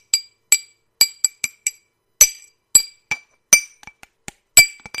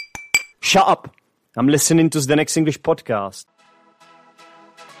Shut up. I'm listening to the Next English podcast.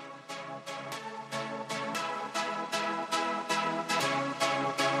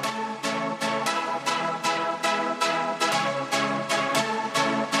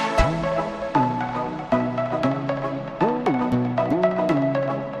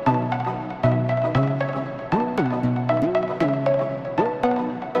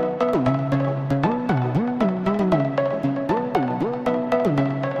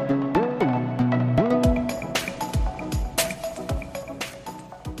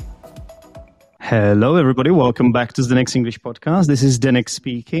 Hello, everybody. Welcome back to the Next English podcast. This is Denek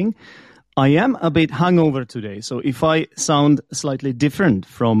speaking. I am a bit hungover today, so if I sound slightly different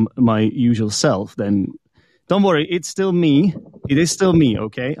from my usual self, then don't worry. It's still me. It is still me,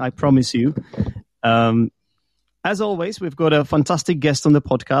 okay? I promise you. As always, we've got a fantastic guest on the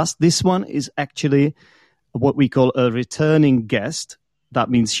podcast. This one is actually what we call a returning guest. That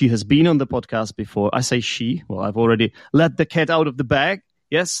means she has been on the podcast before. I say she. Well, I've already let the cat out of the bag.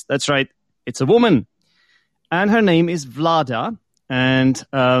 Yes, that's right. It's a woman, and her name is Vlada, and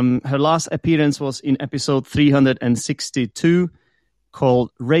her last appearance was in episode 362 called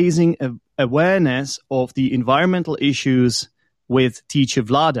Raising Awareness of the Environmental Issues with Teacher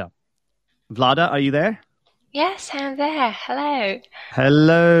Vlada. Vlada, are you there? Yes, I'm there. Hello.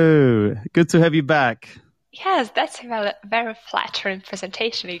 Hello. Good to have you back. Yes, that's a very flattering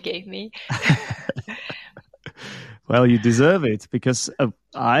presentation you gave me. Well, you deserve it, because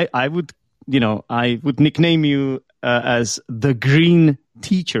I would nickname you as the green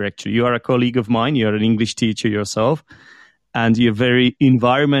teacher, actually. You are a colleague of mine. You're an English teacher yourself, and you're very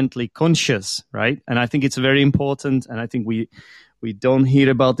environmentally conscious, right? And I think it's very important, and I think we don't hear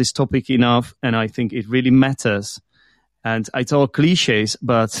about this topic enough, and I think it really matters. And I talk cliches,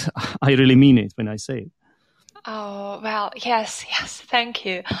 but I really mean it when I say it. Oh, well, yes, thank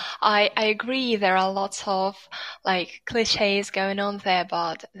you. I agree there are lots of cliches going on there,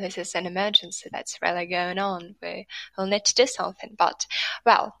 but this is an emergency that's really going on. We'll need to do something, but,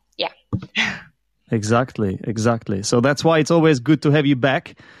 well, yeah. Exactly. So that's why it's always good to have you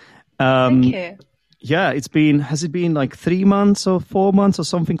back. Thank you. Yeah, has it been like 3 months or 4 months or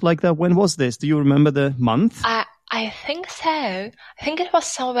something like that? When was this? Do you remember the month? I think so. I think it was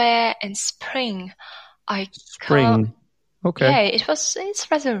somewhere in spring. Spring. Okay. Yeah,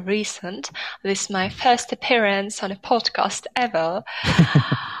 it's rather recent. This is my first appearance on a podcast ever.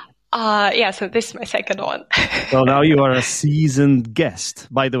 So this is my second one. Well, now you are a seasoned guest.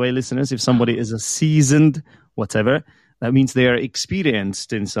 By the way, listeners, if somebody is a seasoned whatever, that means they are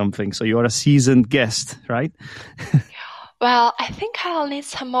experienced in something. So you are a seasoned guest, right? Well, I think I'll need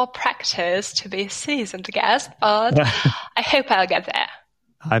some more practice to be a seasoned guest, but I hope I'll get there.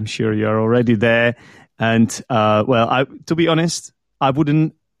 I'm sure you're already there. And to be honest, I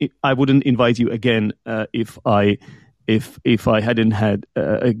wouldn't invite you again if I hadn't had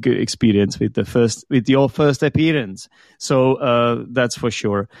a good experience with your first appearance. So that's for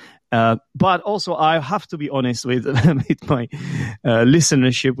sure. But also, I have to be honest with my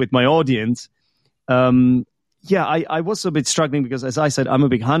listenership, with my audience. I was a bit struggling because, as I said, I'm a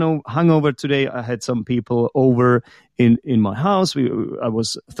big hungover today. I had some people over in my house. I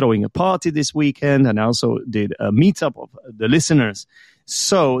was throwing a party this weekend, and I also did a meetup of the listeners.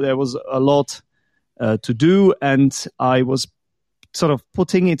 So there was a lot to do, and I was sort of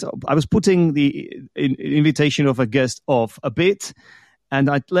putting the invitation of a guest off a bit, and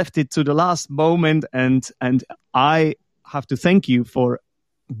I left it to the last moment, and I have to thank you for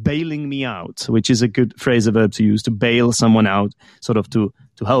bailing me out, which is a good phrasal verb to use, to bail someone out, sort of to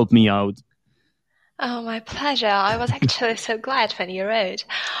help me out. Oh, my pleasure. I was actually so glad when you wrote.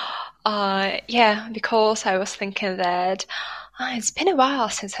 Because I was thinking that it's been a while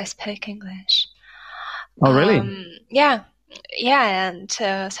since I spoke English. Oh, really? Yeah, and so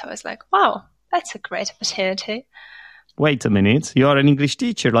I was like, wow, that's a great opportunity. Wait a minute, you're an English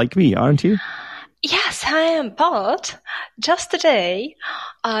teacher like me, aren't you? Yes, I am, but just today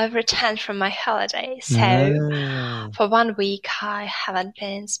I've returned from my holiday, so for 1 week I haven't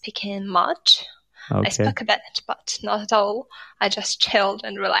been speaking much. Okay. I spoke a bit, but not at all. I just chilled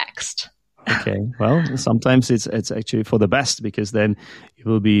and relaxed. Okay, well, sometimes it's actually for the best, because then you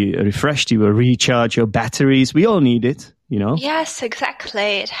will be refreshed, you will recharge your batteries. We all need it, you know? Yes, exactly.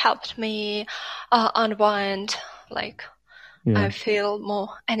 It helped me unwind, I feel more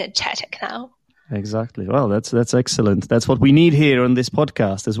energetic now. Exactly. Well, that's excellent. That's what we need here on this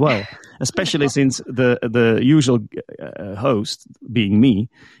podcast as well, especially since the usual host, being me,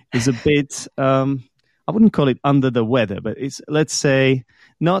 is a bit, I wouldn't call it under the weather, but it's, let's say,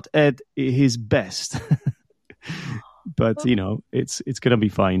 not at his best. but it's going to be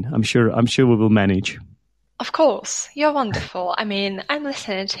fine. I'm sure we will manage. Of course, you're wonderful. I mean, I'm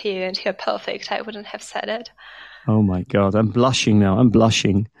listening to you and you're perfect. I wouldn't have said it. Oh my God, I'm blushing now. I'm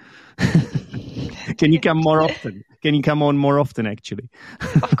blushing. Can you come more often? Can you come on more often, actually?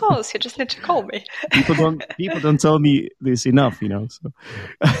 Of course, you just need to call me. People don't tell me this enough, So,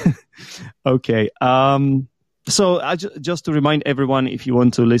 okay. So just to remind everyone, if you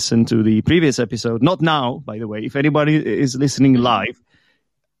want to listen to the previous episode, not now, by the way, if anybody is listening live,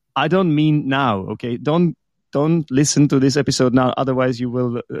 I don't mean now. Okay, don't listen to this episode now. Otherwise, you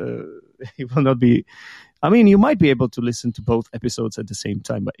will not be. I mean, you might be able to listen to both episodes at the same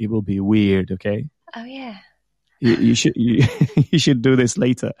time, but it will be weird. Okay. Oh yeah. You should do this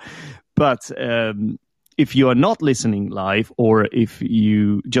later. But if you are not listening live, or if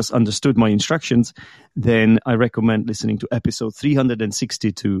you just understood my instructions, then I recommend listening to episode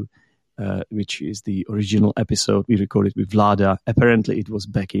 362, which is the original episode we recorded with Vlada. Apparently, it was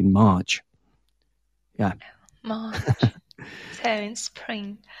back in March. Yeah. March. So in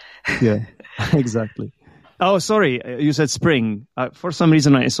spring. Yeah, exactly. Oh, sorry, you said spring. For some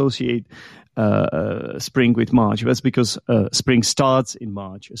reason, I associate spring with March. That's because spring starts in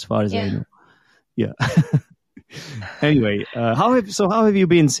March, as far as I know. Yeah. Anyway, how have you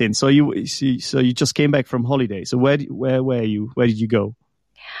been since? So you just came back from holiday. So where were you? Where did you go?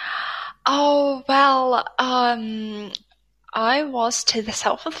 Oh well, I was to the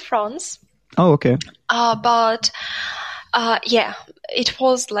south of France. Oh, okay. But it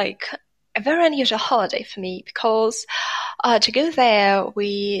was like a very unusual holiday for me because to go there,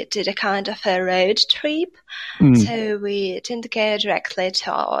 we did a kind of a road trip. So we didn't go directly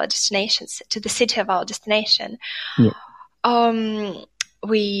to our destinations, to the city of our destination. Yeah.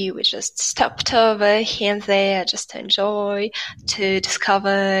 We just stopped over here and there just to enjoy, to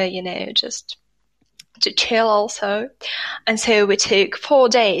discover, just to chill also. And so we took 4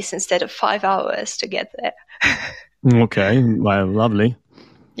 days instead of 5 hours to get there. Okay, well, lovely.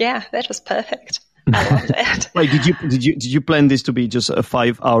 Yeah, that was perfect. I loved it. Wait, did you plan this to be just a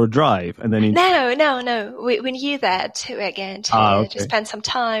 5-hour drive and then? No. We knew that we were going to spend some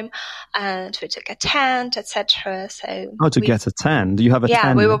time, and we took a tent, etc. So get a tent? Do you have a tent?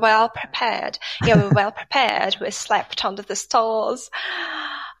 Yeah, we were well prepared. Yeah, we were well prepared. We slept under the stars.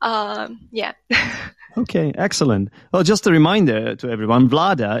 Yeah. Okay, excellent. Well, just a reminder to everyone: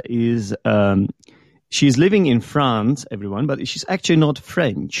 Vlada is she's living in France, everyone, but she's actually not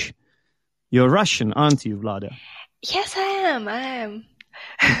French. You're Russian, aren't you, Vlada? Yes, I am.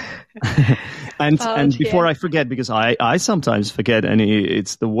 And before I forget, because I sometimes forget, and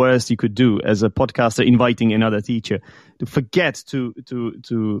it's the worst you could do as a podcaster inviting another teacher, to forget to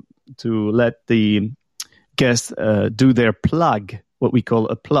let the guest do their plug, what we call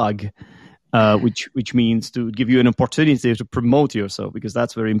a plug, which means to give you an opportunity to promote yourself, because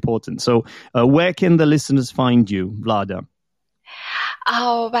that's very important. So where can the listeners find you, Vlada?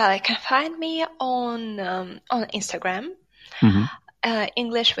 Oh, well, you can find me on Instagram,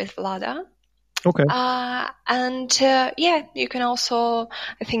 English with Vlada. Okay. You can also,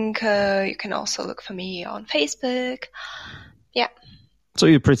 I think, you can also look for me on Facebook. Yeah. So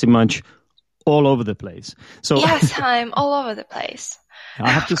you're pretty much all over the place. So yes, I'm all over the place. I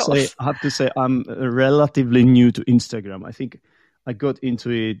have to say, I'm relatively new to Instagram. I think I got into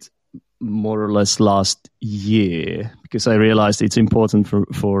it more or less last year because I realized it's important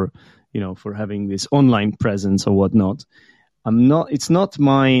for having this online presence or whatnot. It's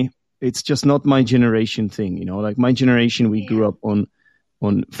just not my generation thing, like my generation, we grew up on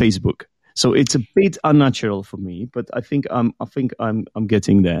Facebook. So it's a bit unnatural for me, but I think I'm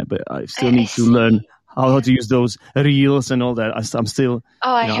getting there, but I still need to learn how to use those reels and all that. I'm still.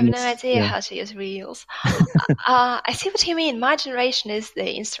 Oh, I have no idea how to use reels. I see what you mean. My generation is the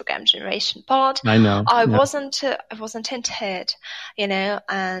Instagram generation, but I know I wasn't into it,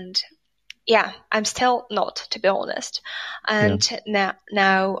 and yeah, I'm still not, to be honest. And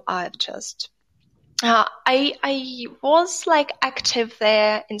now I've just. I was like active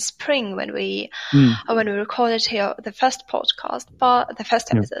there in spring when we recorded here the first podcast, but the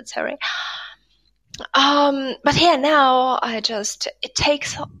first episode, sorry. But yeah, now it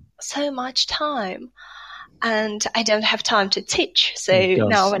takes so much time, and I don't have time to teach. So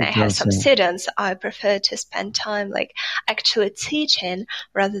now when I have some students, I prefer to spend time like actually teaching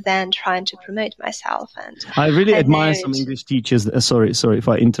rather than trying to promote myself. And I really admire some English teachers. Sorry if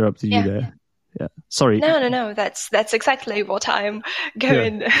I interrupted you there. Yeah. Sorry. No. That's exactly what I'm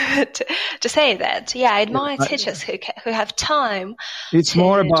going to say. That I admire teachers who have time. It's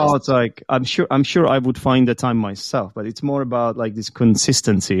more about like I'm sure I would find the time myself, but it's more about like this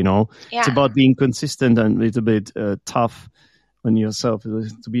consistency. You know, it's about being consistent and a little bit tough on yourself,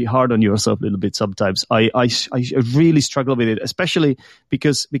 to be hard on yourself a little bit sometimes. I really struggle with it, especially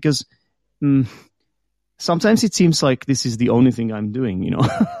because sometimes it seems like this is the only thing I'm doing, you know.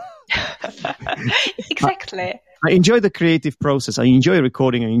 Exactly. I enjoy the creative process. I enjoy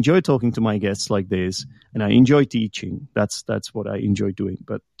recording. I enjoy talking to my guests like this, and I enjoy teaching. That's what I enjoy doing.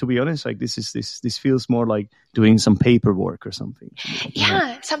 But to be honest, like this feels more like doing some paperwork or something.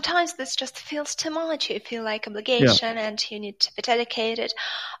 Yeah, sometimes this just feels too much. You feel like obligation, and you need to be dedicated.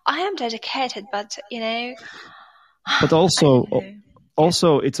 I am dedicated, but But also,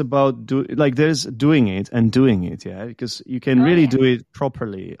 it's about there's doing it and doing it, because you can really do it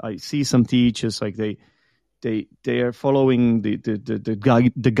properly. I see some teachers like they are following the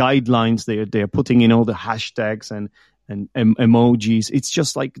guidelines. They are putting in all the hashtags and emojis. It's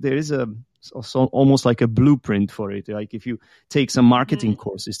just like there is almost like a blueprint for it. Like if you take some marketing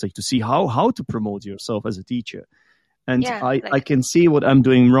courses, like to see how to promote yourself as a teacher. And I can see what I'm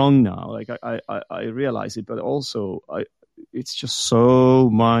doing wrong now. Like I realize it, but also it's just so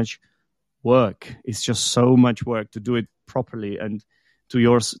much work. It's just so much work to do it properly and to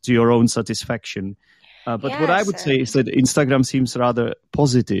your own satisfaction. But what I would say is that Instagram seems rather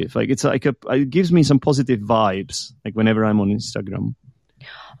positive. Like it's like it gives me some positive vibes. Like whenever I'm on Instagram.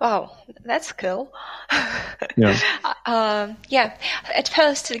 Wow, that's cool. Yeah. At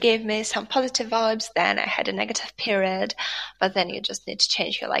first it gave me some positive vibes. Then I had a negative period, but then you just need to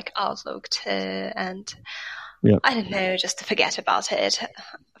change your outlook and I don't know, just to forget about it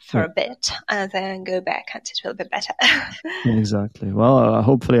for a bit and then go back and it will be better. Exactly. Well,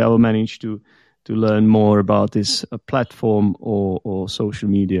 hopefully I will manage to learn more about this platform or social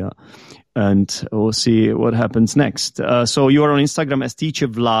media, and we'll see what happens next. So you are on Instagram as Teacher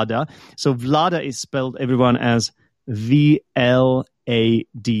Vlada. So Vlada is spelled, everyone, as Vlada.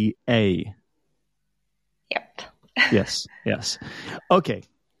 Yep. Yes. Okay.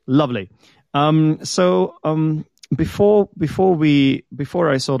 Lovely. Before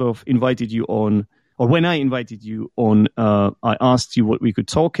I sort of invited you on, or when I invited you on, I asked you what we could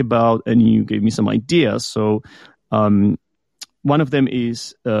talk about, and you gave me some ideas. So one of them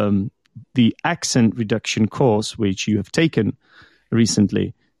is the accent reduction course, which you have taken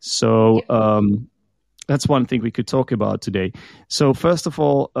recently. So that's one thing we could talk about today. So first of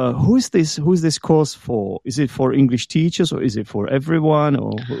all, who's this course for? Is it for English teachers, or is it for everyone,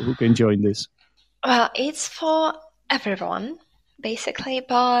 or who can join this? Well, it's for everyone, basically,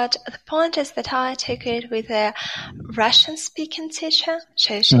 but the point is that I took it with a Russian-speaking teacher.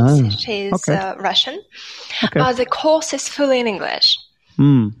 She's Russian, but the course is fully in English.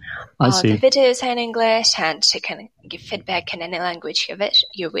 I see. The videos are in English, and you can give feedback in any language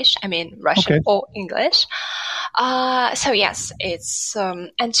you wish. I mean, Russian or English. So yes, it's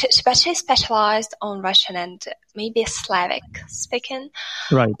and she's specialized on Russian and maybe Slavic speaking,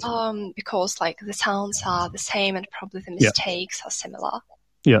 right? Because the sounds are the same and probably the mistakes are similar.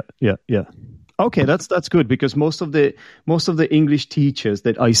 Yeah. Okay, that's good, because most of the English teachers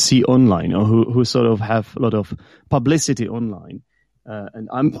that I see online, or who sort of have a lot of publicity online, and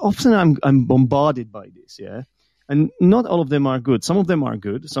I'm bombarded by this, and not all of them are good. Some of them are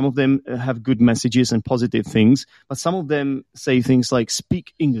good. Some of them have good messages and positive things, but some of them say things like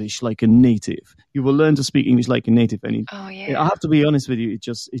 "speak English like a native." You will learn to speak English like a native, and I have to be honest with you. It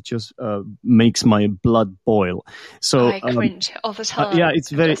just makes my blood boil. So I cringe all the time. It's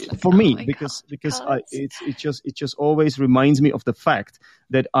very for me because it just always reminds me of the fact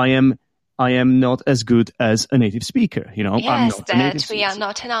that I am not as good as a native speaker, you know. Yes, that we are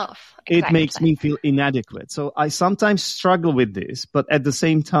not enough. Exactly. It makes me feel inadequate. So I sometimes struggle with this, but at the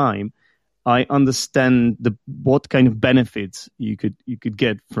same time, I understand what kind of benefits you could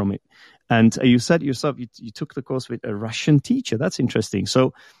get from it. And you said yourself, you took the course with a Russian teacher. That's interesting.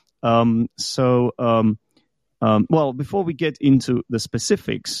 So, well, before we get into the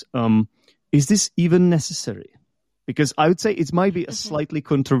specifics, is this even necessary? Because I would say it might be a slightly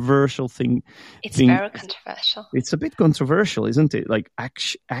controversial thing. It's very controversial. It's a bit controversial, isn't it? Like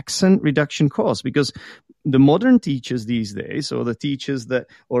accent reduction course, because the modern teachers these days, or the teachers that,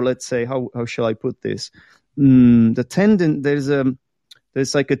 or let's say, how shall I put this? There's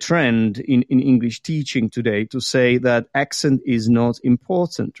like a trend in English teaching today to say that accent is not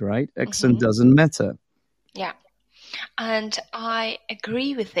important, right? Accent doesn't matter. Yeah. And I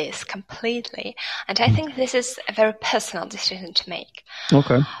agree with this completely. And I think this is a very personal decision to make.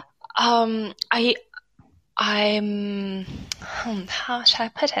 Okay. How should I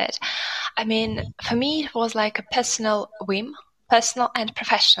put it? I mean, for me, it was like a personal and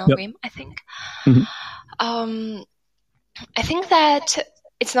professional whim, I think. Mm-hmm. I think that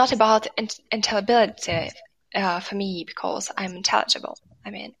it's not about intelligibility for me, because I'm intelligible. I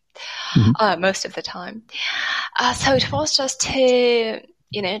mean, most of the time. So it was just to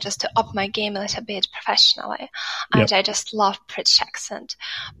up my game a little bit professionally. And I just love British accent.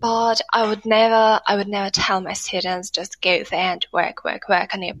 But I would never tell my students, just go there and work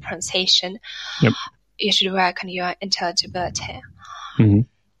on your pronunciation. Yep. You should work on your intelligibility.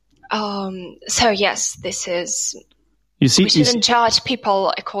 Mm-hmm. So yes, this is... we shouldn't judge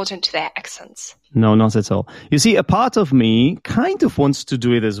people according to their accents. No, not at all. You see, a part of me kind of wants to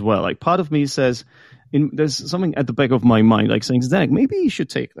do it as well. Like, part of me says, there's something at the back of my mind, like saying, Zdenek, maybe you should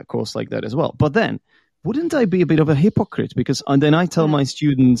take a course like that as well. But then, wouldn't I be a bit of a hypocrite? Because then I tell my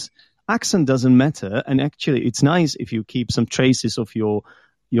students, accent doesn't matter. And actually, it's nice if you keep some traces of your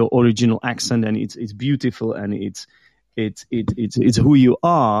original accent, and it's beautiful, and it's who you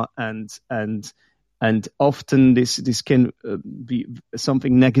are, and often this can be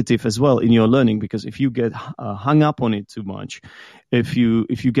something negative as well in your learning, because if you get hung up on it too much, if you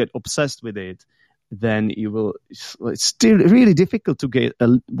get obsessed with it, then it's still really difficult to get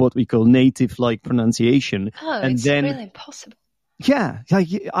what we call native-like pronunciation. And it's then, really impossible. Yeah,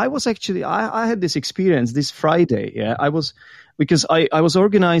 I was actually, I had this experience this Friday. Yeah, because I was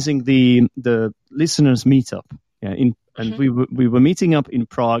organizing the listeners meetup. Yeah, and we were meeting up in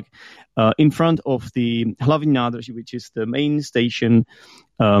Prague, in front of the Hlavní nádraží, which is the main station,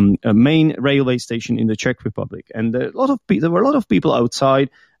 a main railway station in the Czech Republic. And there were a lot of people outside,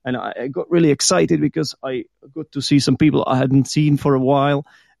 and I got really excited because I got to see some people I hadn't seen for a while.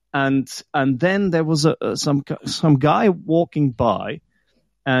 And then there was some guy walking by,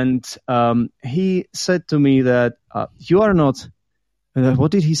 and he said to me that you are not.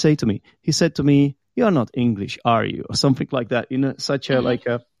 What did he say to me? He said to me, "You are not English, are you?" Or something like that.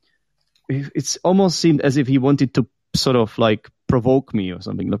 It's almost seemed as if he wanted to sort of like provoke me or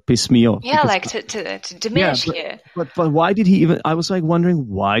something, like piss me off. Yeah, like to diminish you. But why did he even? I was like wondering,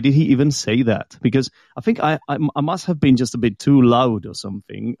 why did he even say that? Because I think I must have been just a bit too loud or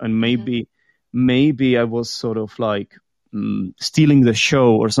something, and maybe I was sort of like stealing the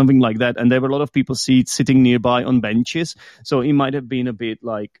show or something like that. And there were a lot of people sitting nearby on benches, so he might have been a bit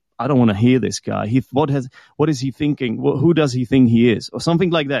like, I don't want to hear this guy. What is he thinking? Who does he think he is? Or something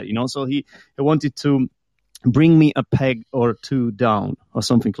like that, So he wanted to bring me a peg or two down or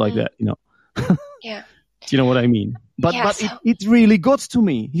something like that, Yeah. Do you know what I mean? But it really got to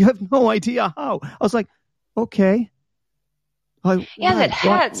me. You have no idea how. I was like, okay. That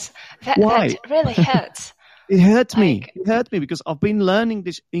hurts. That really hurts. It hurt me. It hurt me because I've been learning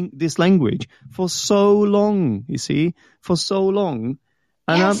this language for so long, you see, for so long.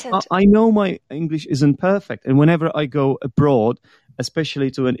 And I know my English isn't perfect. And whenever I go abroad,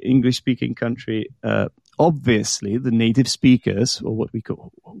 especially to an English-speaking country, obviously the native speakers, or who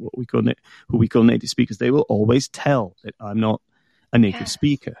we call native speakers, they will always tell that I'm not a native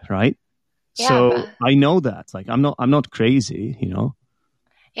speaker, right? Yeah, so I know that. Like I'm not crazy,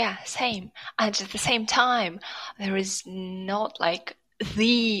 Yeah, same. And at the same time, there is not like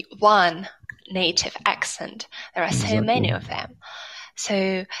the one native accent. There are so many of them.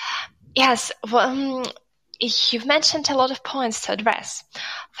 So, yes, you've mentioned a lot of points to address.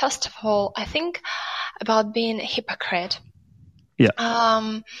 First of all, I think about being a hypocrite. Yeah.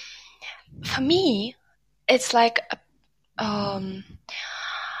 For me, it's like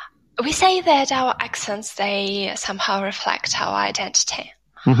we say that our accents, they somehow reflect our identity.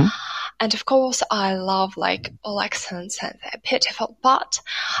 Mm-hmm. And of course, I love like all accents and they're beautiful, but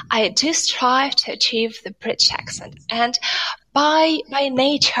I do strive to achieve the British accent. And by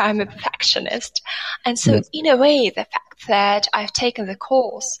nature, I'm a perfectionist. And so in a way, the fact that I've taken the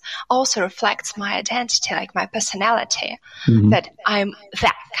course also reflects my identity, like my personality, that I'm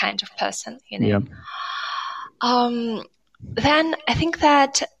that kind of person, Yeah. Then I think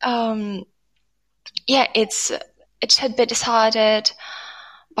that, it should be decided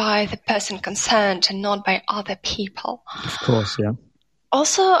by the person concerned and not by other people. Of course, yeah.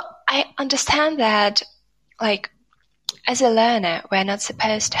 Also, I understand that, like, as a learner, we're not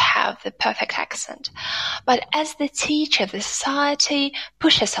supposed to have the perfect accent. But as the teacher, the society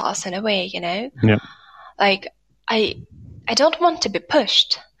pushes us in a way, Yeah. Like, I don't want to be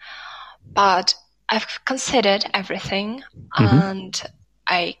pushed, but I've considered everything and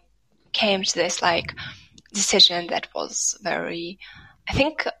I came to this, like, decision that was very, I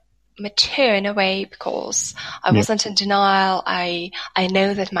think, mature in a way because I wasn't in denial. I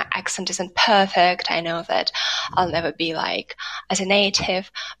know that my accent isn't perfect. I know that I'll never be like as a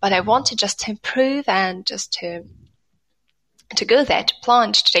native, but I wanted just to improve and just to go there,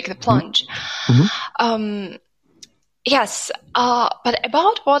 to take the plunge. Yes, but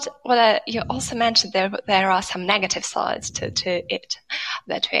about what you also mentioned, there are some negative sides to it,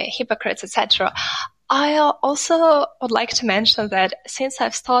 that we're hypocrites, etc. I also would like to mention that since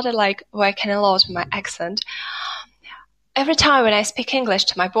I've started like working a lot with my accent, every time when I speak English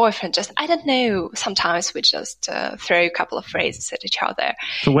to my boyfriend, I don't know, sometimes we just throw a couple of phrases at each other.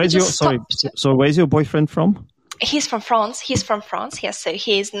 So where's your boyfriend from? He's from France. Yes, so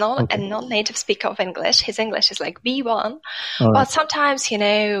he's not a non-native speaker of English. His English is like B1. But sometimes, we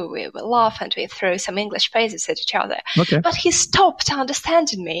will laugh and we throw some English phrases at each other. Okay. But he stopped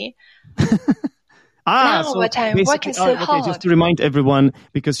understanding me. But I'm working so hard. Just to remind everyone,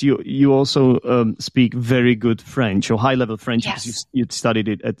 because you also speak very good French or high-level French, because you studied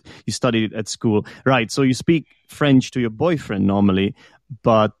it at school, right? So you speak French to your boyfriend normally,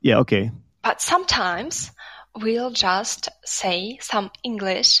 but okay. But sometimes we'll just say some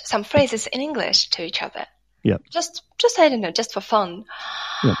phrases in English to each other. Yeah. Just I don't know, just for fun.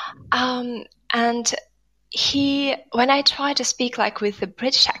 Yeah. And when I try to speak like with the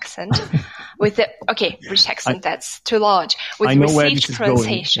British accent, British accent, that's too large, with received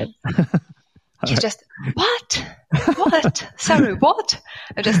pronunciation. You just, what? Sorry, what?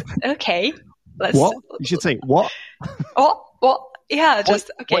 I'm just, okay. What? You should say, what? What? Yeah, just,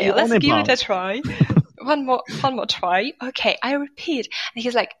 okay, let's give it a try. One more try. Okay, I repeat. And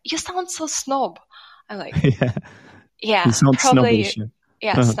he's like, you sound so snob. I'm like, yeah, you sound probably, snobbish.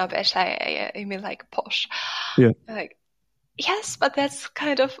 Yeah, snobbish. I mean like posh. Yeah. I'm like, yes, but that's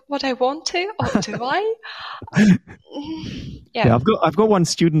kind of what I want to, or do I? Yeah, I've got one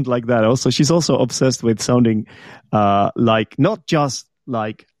student like that also. She's also obsessed with sounding like, not just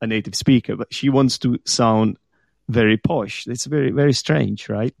like a native speaker, but she wants to sound very posh. It's very, very strange,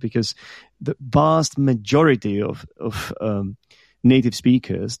 right? Because the vast majority of native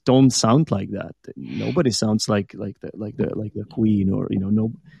speakers don't sound like that. Nobody sounds like the Queen, or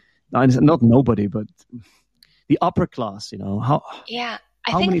not nobody, but the upper class. How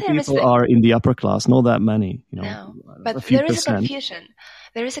many people are in the upper class? Not that many. No, but there is a confusion.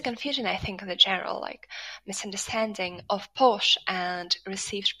 There is a confusion, I think, in the general like misunderstanding of posh and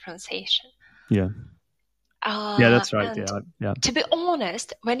received pronunciation. Yeah. That's right. Yeah. To be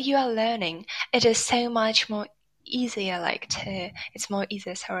honest, when you are learning, it is so much more easier.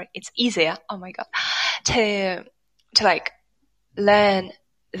 It's easier. Oh my god, to like learn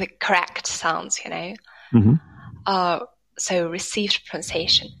the correct sounds. Mm-hmm. So received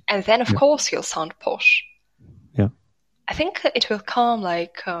pronunciation, and then of course you'll sound posh. Yeah. I think it will come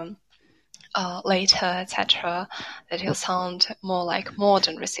like later, etc. That you'll sound more like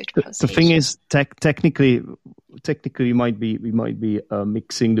modern received pronunciation. The thing is, technically, we might be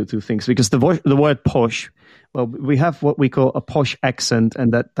mixing the two things, because the word posh. Well, we have what we call a posh accent,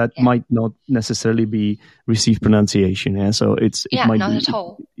 and that might not necessarily be received pronunciation. Yeah, so it might not be, at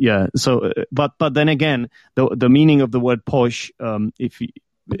all. Yeah. So, but then again, the meaning of the word posh,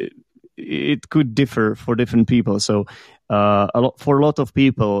 it could differ for different people. So, for a lot of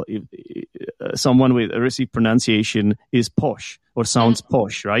people, someone with a received pronunciation is posh or sounds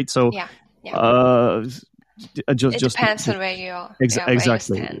posh, right? So, it depends on where you are. Exactly. Where you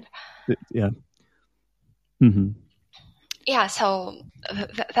stand. Yeah. Mm-hmm. Yeah, so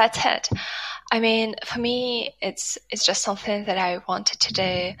that's it. I mean, for me, it's just something that I wanted to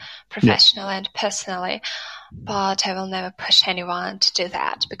do professionally and personally, but I will never push anyone to do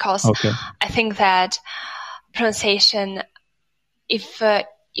that, because I think that pronunciation, if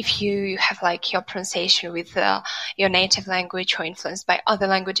you have like your pronunciation with your native language or influenced by other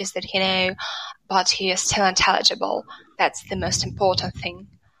languages that you know, but you're still intelligible, that's the most important thing.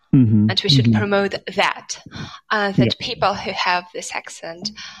 Mm-hmm. And we should promote that. That people who have this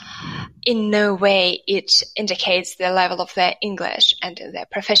accent, in no way it indicates the level of their English and their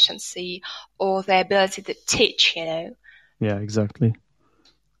proficiency or their ability to teach, Yeah, exactly.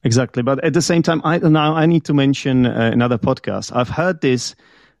 But at the same time, I need to mention another podcast. I've heard this.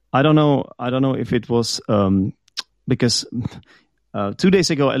 I don't know if it was because 2 days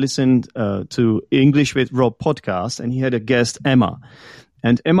ago I listened to English with Rob podcast, and he had a guest, Emma.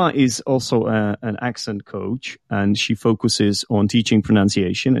 And Emma is also an accent coach, and she focuses on teaching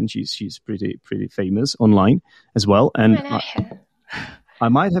pronunciation, and she's pretty famous online as well. And I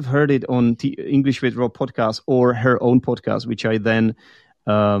might have heard it on English with Rob podcast or her own podcast, which I then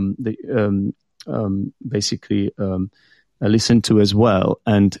basically listen to as well.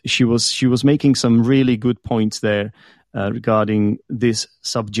 And she was making some really good points there regarding this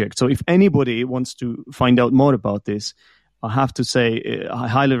subject. So if anybody wants to find out more about this, I have to say I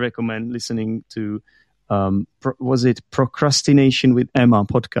highly recommend listening to was it Procrastination with Emma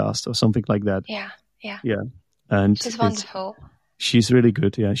podcast or something like that? Yeah. And she's wonderful. She's really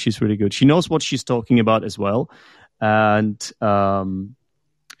good. Yeah, she's really good. She knows what she's talking about as well, and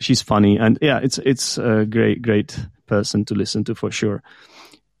she's funny. And yeah, it's a great person to listen to for sure.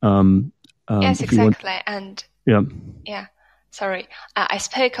 Yes, exactly. And yeah. Sorry, I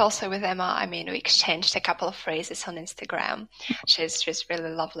spoke also with Emma. I mean, we exchanged a couple of phrases on Instagram. She's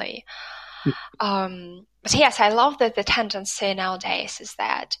really lovely. But yes, I love that the tendency nowadays is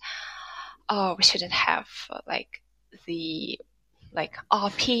that we shouldn't have the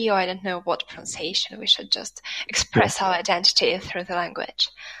RP, or I don't know what pronunciation. We should just express our identity through the language.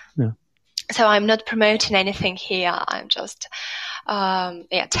 Yeah. So I'm not promoting anything here. I'm just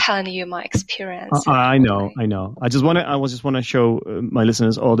telling you my experience. I know. I just want to show my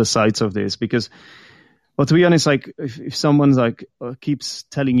listeners all the sides of this, because, well, to be honest, like if someone's keeps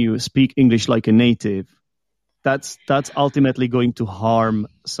telling you speak English like a native, that's ultimately going to harm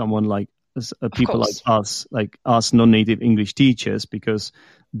someone like people like us non-native English teachers, because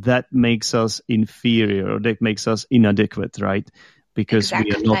that makes us inferior, or that makes us inadequate, right? Because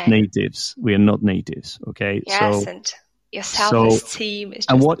we are not natives. Okay. Yes, and your self-esteem is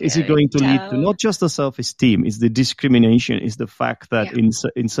just, and what is it going to lead to? Not just the self-esteem, it's the discrimination, is the fact that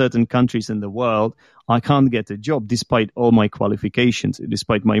in certain countries in the world, I can't get a job despite all my qualifications,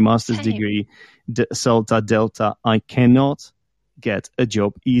 despite my master's degree, CELTA, Delta. I cannot get a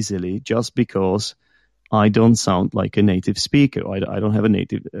job easily just because I don't sound like a native speaker. I don't have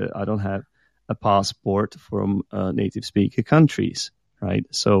I don't have a passport from native speaker countries, right?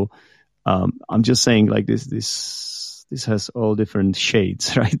 So I'm just saying, like, this has all different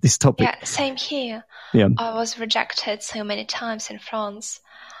shades, right? This topic. Yeah, same here. Yeah, I was rejected so many times in France,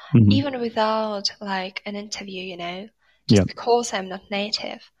 mm-hmm. even without an interview, just because I'm not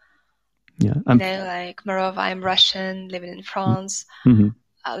native. Yeah, moreover, I'm Russian, living in France.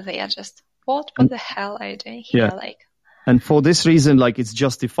 Mm-hmm. They are just, what the hell are you doing here? Yeah. And for this reason, it's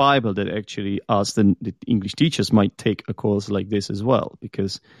justifiable that actually us, the English teachers, might take a course like this as well,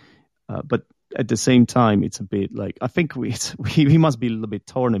 because, but at the same time, it's a bit I think we must be a little bit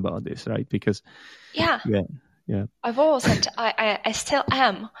torn about this, right? Because yeah. I was, and I still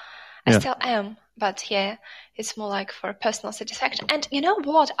am. Still am, but it's more for personal satisfaction. And you know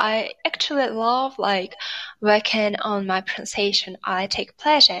what? I actually love working on my pronunciation. I take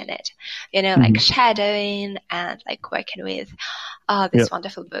pleasure in it. Mm-hmm. Shadowing and working with this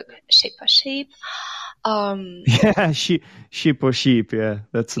wonderful book, Sheep or Sheep. Sheep or Sheep. Yeah,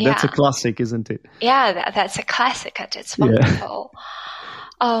 that's a classic, isn't it? Yeah, that's a classic, and it's wonderful.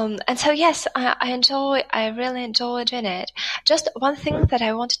 And so, yes, I really enjoy doing it. Just one thing that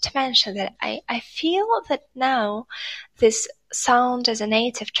I wanted to mention, that I feel that now this sound as a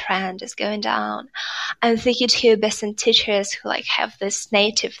native trend is going down, and the YouTubers and teachers who have this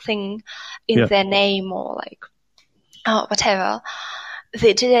native thing in their name, or whatever,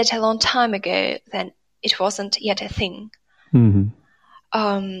 they did it a long time ago, then it wasn't yet a thing.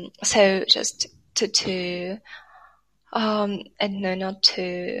 Mm-hmm. So just to and no, not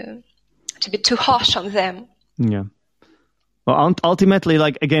to be too harsh on them. Yeah. Well, ultimately,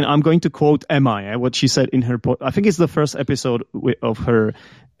 again, I'm going to quote Emma, what she said in her, I think it's the first episode of her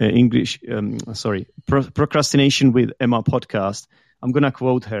English, Procrastination with Emma podcast. I'm going to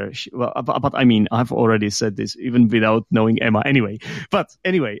quote her. But I mean, I've already said this even without knowing Emma anyway. But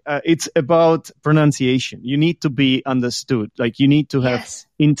anyway, it's about pronunciation. You need to be understood. You need to have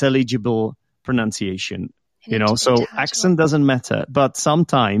intelligible pronunciation. So accent doesn't matter, but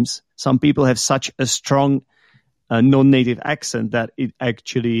sometimes some people have such a strong non-native accent that it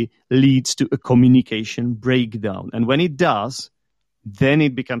actually leads to a communication breakdown. And when it does, then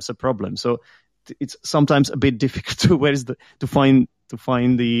it becomes a problem. So it's sometimes a bit difficult to find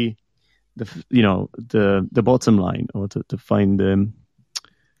the bottom line, or to find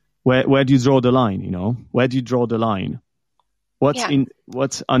where do you draw the line? Where do you draw the line?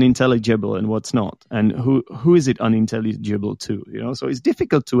 What's unintelligible and what's not, and who is it unintelligible to? So it's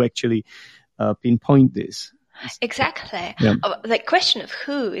difficult to actually pinpoint this. Exactly. Yeah. The question of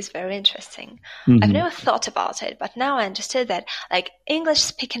who is very interesting. Mm-hmm. I've never thought about it, but now I understood that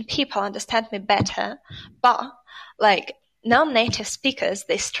English-speaking people understand me better, but non-native speakers,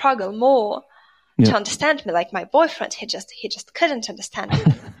 they struggle more to understand me. My boyfriend, he just couldn't understand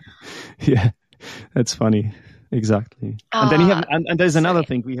me. Yeah, that's funny. Exactly. And then you have, and there's another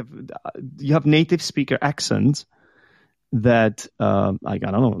thing. You have native speaker accents, that, like,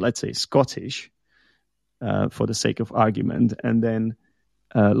 I don't know, let's say Scottish, for the sake of argument, and then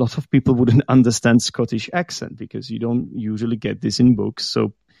lots of people wouldn't understand Scottish accent because you don't usually get this in books.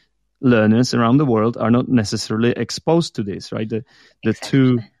 So learners around the world are not necessarily exposed to this, right? The Exactly.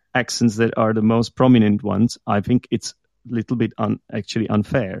 two accents that are the most prominent ones, I think it's a little bit actually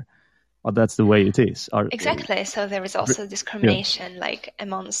unfair, but that's the way it is. Exactly. So there is also discrimination, like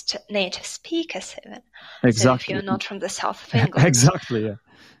amongst native speakers even. Exactly. So if you're not from the south of England. Exactly,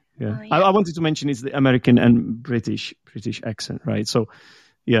 yeah. I wanted to mention is the American and British accent, right? So,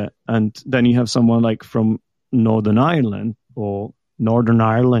 yeah, and then you have someone like from Northern Ireland or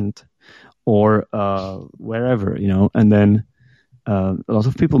wherever, and then a lot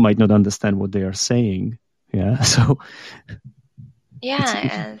of people might not understand what they are saying. Yeah, so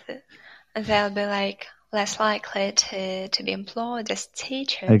and they'll be like less likely to be employed as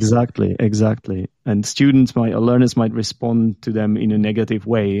teachers. Exactly. And learners might respond to them in a negative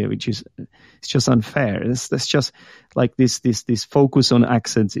way, which is it's just unfair. That's just like this focus on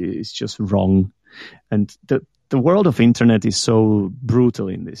accents is just wrong. And the world of internet is so brutal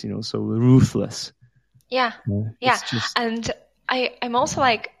in this, so ruthless. Yeah. And I'm also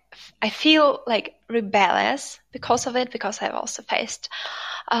like, I feel like rebellious because of it, because I've also faced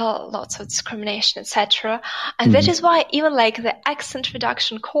lots of discrimination, etc. And that is why even like the accent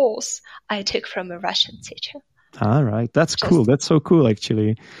reduction course I took from a Russian teacher. All right, that's cool. That's so cool,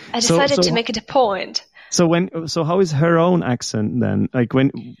 actually. I decided to make it a point. So how is her own accent then? Like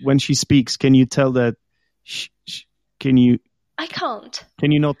when she speaks, can you tell that? I can't.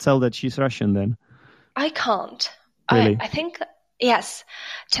 Can you not tell that she's Russian then? I can't. Really? I think. Yes,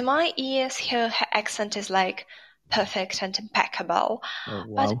 to my ears, her accent is like perfect and impeccable. Oh,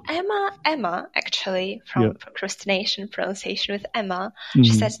 wow. But Emma, actually, from procrastination pronunciation with Emma,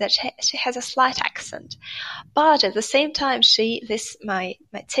 she says that she has a slight accent. But at the same time, my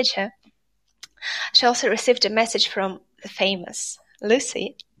teacher, she also received a message from the famous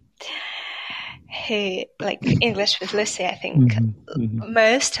Lucy, who, like English with Lucy, I think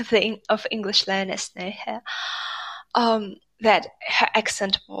most of English learners know her. That her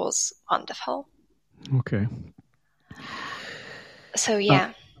accent was wonderful. Okay. So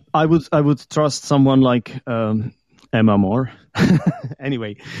yeah, I would trust someone like Emma more.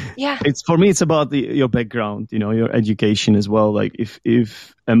 Anyway, for me it's about your background, your education as well. Like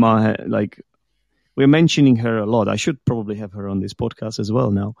if Emma we're mentioning her a lot, I should probably have her on this podcast as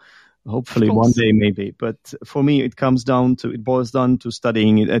well now. Hopefully one day maybe. But for me it boils down to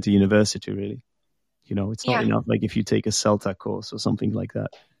studying it at the university really. It's not enough like if you take a CELTA course or something like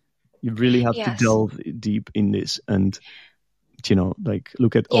that. You really have to delve deep in this and,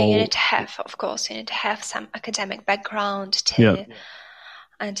 look at all. You need to have some academic background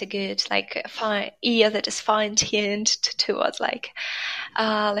and a good, ear that is fine-tuned towards,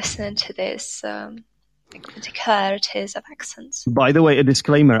 listening to this, particularities of accents. By the way, a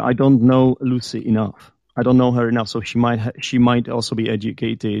disclaimer, I don't know Lucy enough. I don't know her enough, so she might also be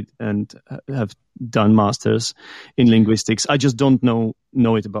educated and have done masters in linguistics. I just don't know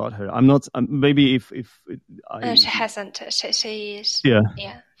it about her. I'm not. Maybe if she hasn't. She's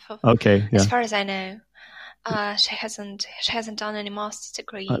okay. Yeah. As far as I know, she hasn't done any master's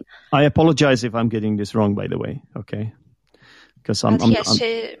degree. I apologize if I'm getting this wrong. By the way, okay, because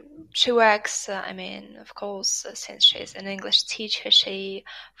She works, of course, since she's an English teacher, she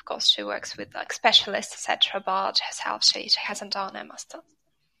works with specialists, etc. But herself, she hasn't done a master.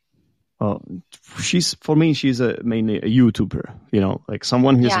 Well, she's mainly a YouTuber, like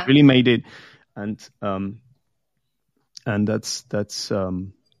someone who's really made it, and that's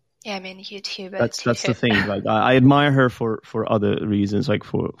YouTuber. That's the thing. Like I admire her for other reasons, like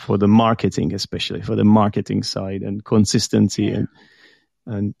for the marketing, especially for the marketing side and consistency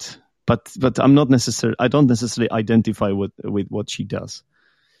but I don't necessarily identify with what she does.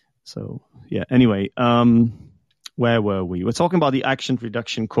 So yeah. Anyway, where were we? We're talking about the accent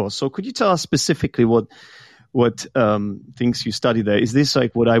reduction course. So could you tell us specifically what things you study there? Is this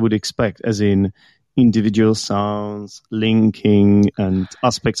like what I would expect, as in individual sounds, linking, and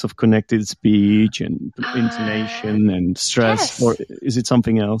aspects of connected speech and intonation and stress, or is it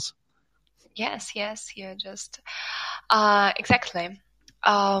something else? Yes, you're just exactly.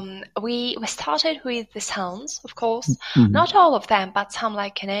 We started with the sounds, of course, not all of them, but some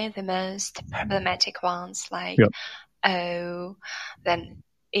the most problematic ones like O, then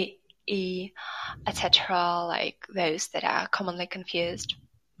E, etc., like those that are commonly confused.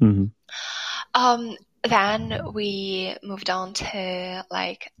 Then we moved on to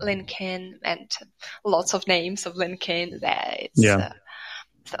linking and lots of names of linking. There,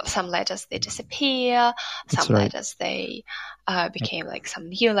 So some letters, they disappear. Some letters, they became like some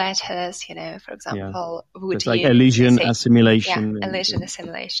new letters, for example, would it's like elision, assimilation. Yeah, elision,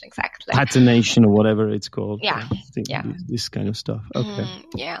 assimilation, exactly. Patination or whatever it's called. Yeah. This kind of stuff. Okay.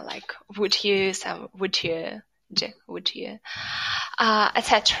 Like would you, some would you,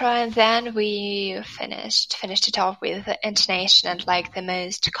 etc. And then we finished it off with the intonation and like the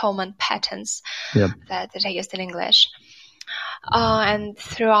most common patterns that are used in English. And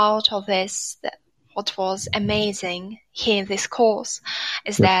throughout all this, what was amazing here in this course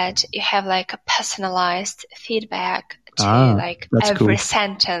is that you have like a personalized feedback to like every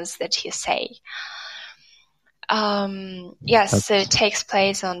sentence that you say. So it takes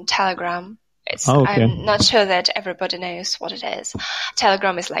place on Telegram. I'm not sure that everybody knows what it is.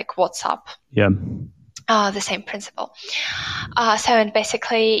 Telegram is like WhatsApp. Yeah. The same principle. And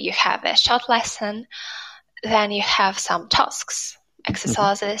basically you have a short lesson, then you have some tasks,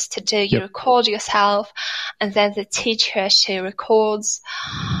 exercises to do. You record yourself, and then the teacher, she records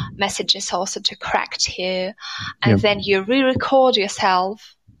messages also to correct you, and then you re-record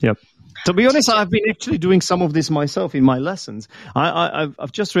yourself. Yep. To be honest, I've been actually doing some of this myself in my lessons.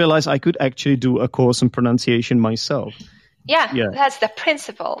 I've just realized I could actually do a course in pronunciation myself. Yeah, that's the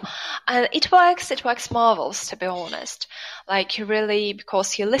principle. And it works marvelous, to be honest. Like you really,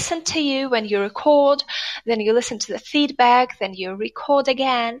 because you listen to you when you record, then you listen to the feedback, then you record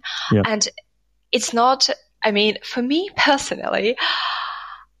again. Yeah. And it's not, for me personally,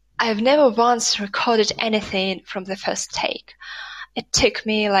 I've never once recorded anything from the first take. It took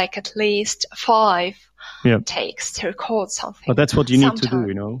me like at least 5 takes to record something. But that's what you need to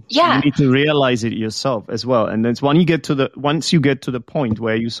do, Yeah. You need to realize it yourself as well. And then once you get to the point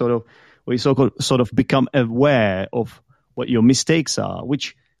where you sort of become aware of what your mistakes are,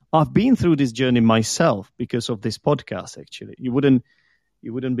 which I've been through this journey myself because of this podcast, actually. You wouldn't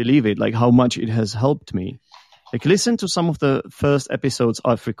believe it, like how much it has helped me. Like listen to some of the first episodes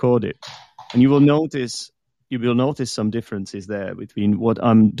I've recorded and you will notice some differences there between what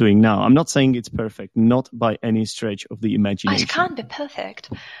I'm doing now. I'm not saying it's perfect, not by any stretch of the imagination. It can't be perfect.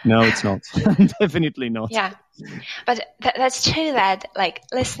 No, it's not. Definitely not. Yeah. But that's true that like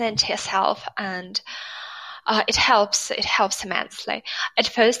listening to yourself and it helps immensely. At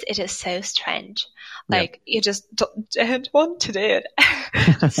first it is so strange. Like you just don't want to do it.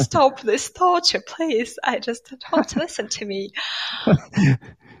 Stop this torture, please. I just don't want to listen to me.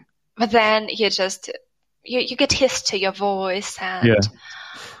 But then you get used to your voice and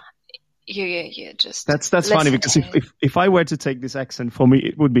you just that's funny because if I were to take this accent, for me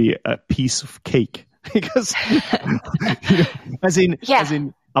it would be a piece of cake because as in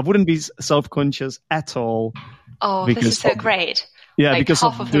I wouldn't be self-conscious at all. Oh, this is so great. Yeah, like because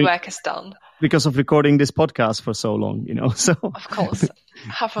half of the work is done. Because of recording this podcast for so long, so. Of course.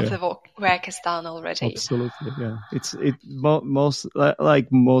 Half of the work is done already. Absolutely, yeah.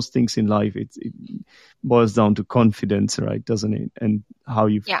 Most things in life, it boils down to confidence, right? Doesn't it? And how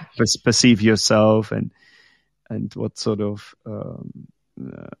you perceive yourself and what sort of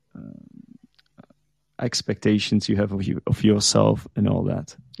expectations you have of yourself and all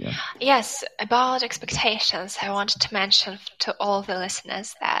that. Yeah. Yes, about expectations, I wanted to mention to all the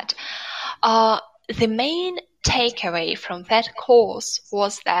listeners that the main takeaway from that course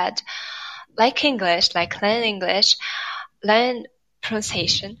was that, like learn English, learn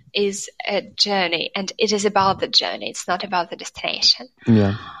pronunciation is a journey, and it is about the journey. It's not about the destination.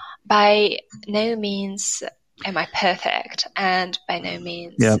 Yeah. By no means am I perfect, and by no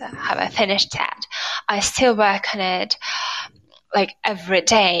means have I finished that. I still work on it like every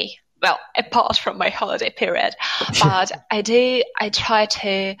day. Well, apart from my holiday period, but I try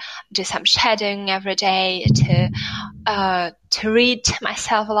to do some shadowing every day, to read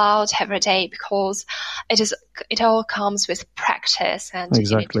myself aloud every day, because it all comes with practice, and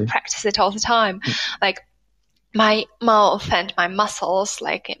you need to practice it all the time. Like my mouth and my muscles,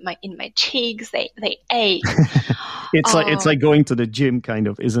 like in my cheeks, they ache. It's like going to the gym, kind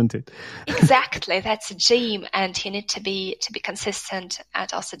of, isn't it? Exactly, that's a gym, and you need to be consistent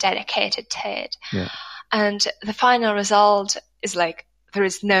and also dedicated to it. Yeah. And the final result is like there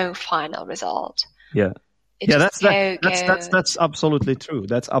is no final result. Yeah. That's absolutely true.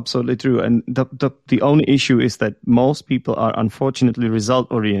 That's absolutely true. And the only issue is that most people are unfortunately result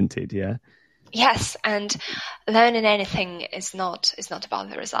oriented. Yeah. Yes, and learning anything is not about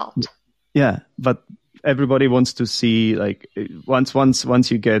the result. Yeah, but everybody wants to see, like,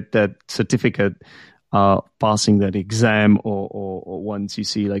 once you get that certificate, passing that exam, or once you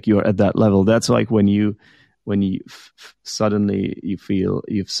see like you're at that level, that's like when you suddenly you feel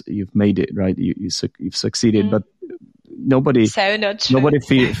you've made it, right? You've succeeded. But nobody so not true. Nobody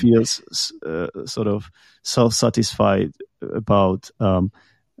feels sort of self-satisfied about about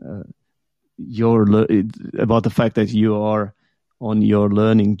the fact that you are on your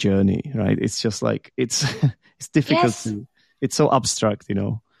learning journey, right? It's just like it's difficult. Yes. It's so abstract, you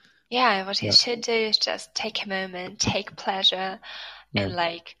know. Yeah, what you should do is just take a moment, take pleasure in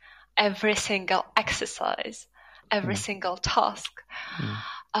like every single exercise, every single task.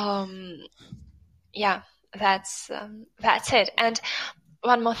 Yeah, that's it. And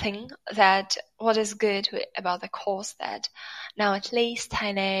one more thing, that what is good about the course, that now at least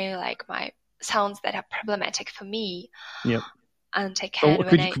I know like my sounds that are problematic for me. Yep. And I can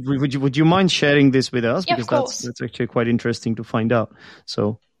would you mind sharing this with us? Yeah, because that's actually quite interesting to find out.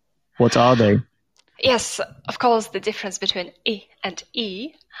 So what are they? Yes, of course, the difference between I and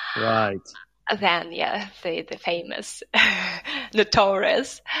E. Right. Then, the famous,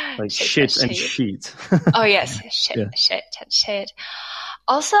 notorious. Like shit and sheet. Oh, yes, shit and shit.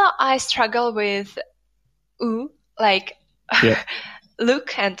 Also, I struggle with like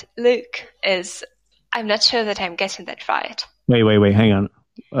look and Luke is, I'm not sure that I'm getting that right. Wait, hang on.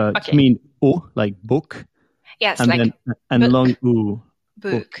 Okay. You mean like book? Yes, and like then long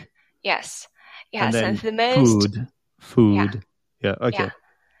book. Yes. And then the most food. Yeah. Okay.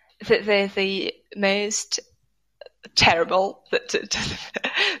 Yeah. The most terrible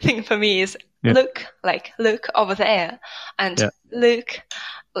thing for me is look over there, and look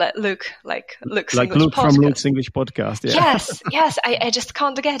like Luke's like English Luke podcast. From Luke's English podcast. Yeah. Yes. I just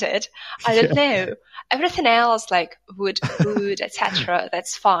can't get it. I don't know. Everything else, like wood, food, etc.,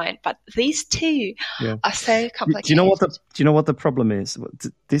 that's fine. But these two are so complicated. Do you know what the problem is?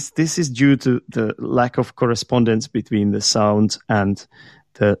 This is due to the lack of correspondence between the sound and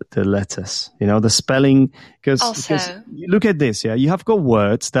the letters. You know, the spelling. Because you look at this. Yeah, you have got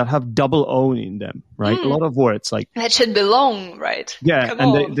words that have double O in them, right? A lot of words like that should be long, right? Yeah,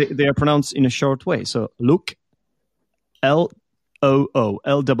 they are pronounced in a short way. So look, L-O-O-K,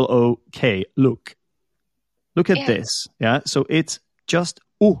 look. Look at this, yeah? So it's just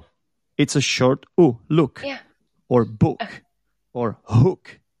It's a short look. Yeah. Or book. Or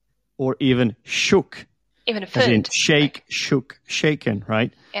hook. Or even shook. Even food. As in shake, shook, shaken,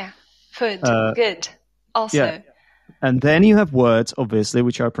 right? Yeah. Food, good. Also. Yeah. And then you have words, obviously,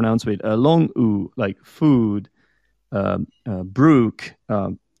 which are pronounced with a long like food, brook.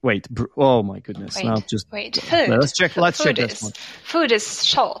 Oh my goodness! Food. Let's check this one. Food is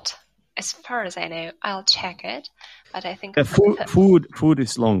short. As far as I know, I'll check it, but I think food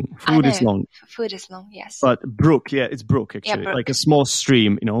is long. Food is long. Food is long, yes. But brook, it's brook actually, brook. like a small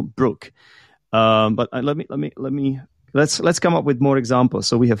stream, brook. But let's come up with more examples.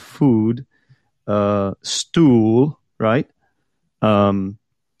 So we have food, stool, right?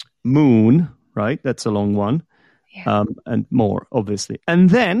 Moon, right? That's a long one, and more obviously. And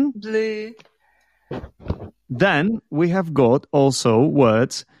then blue. Then we have got also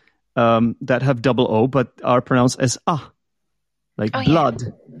words that have double O but are pronounced as like blood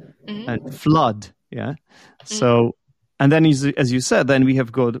and flood. Yeah. So, and then as you said, then we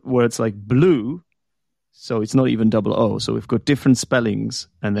have got words like blue. So it's not even double O. So we've got different spellings.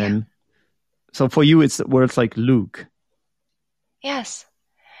 And then, so for you, it's words like Luke. Yes.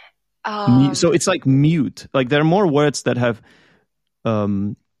 So it's like mute. Like there are more words that have,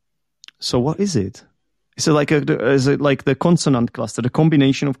 so what is it? So is it like the consonant cluster, the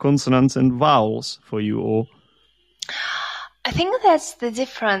combination of consonants and vowels for you, or? I think that's the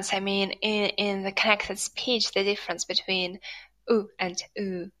difference. I mean, in the connected speech, the difference between oo and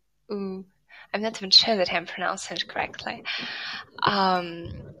oo. I'm not even sure that I'm pronouncing it correctly.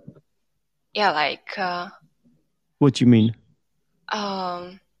 What do you mean?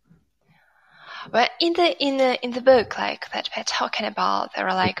 Well, in the book, like that we're talking about, there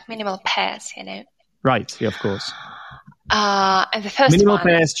are like minimal pairs, Right. Yeah, of course. And the first minimal one,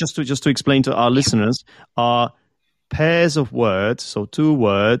 pairs, just to explain to our listeners, are pairs of words, so two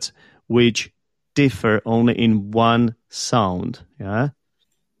words which differ only in one sound. Yeah.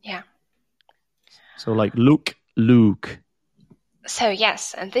 Yeah. So like look, Luke. So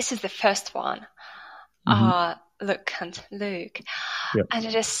yes, and this is the first one. Look and Luke. Yep. And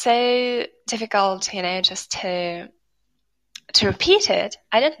it is so difficult, just to repeat it.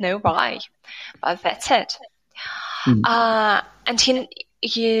 I don't know why, but that's it. And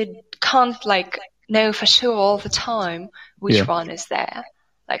you can't like know for sure all the time which one is there.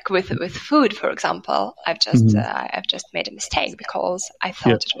 Like with food, for example, I've just made a mistake because I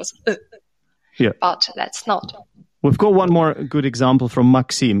thought it was but that's not. We've got one more good example from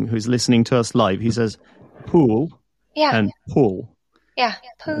Maxime, who's listening to us live. He says pool and pull. Yeah.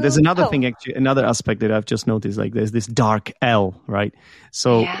 There's another thing, actually, another aspect that I've just noticed. Like there's this dark L, right?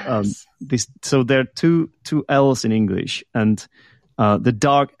 So so there are two L's in English, and the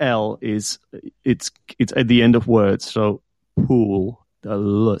dark L it's at the end of words. So pool, the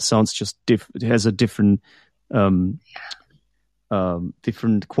L sounds just different. It has a different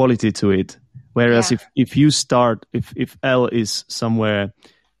different quality to it. Whereas if you start, if L is somewhere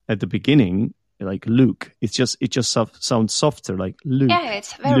at the beginning, like Luke, it just sounds softer, like Luke. Yeah,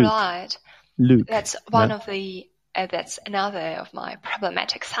 it's very Luke, light. Luke. That's one of the that's another of my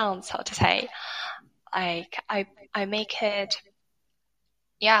problematic sounds, so to say. Like I make it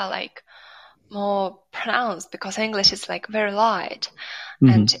like more pronounced, because English is like very light,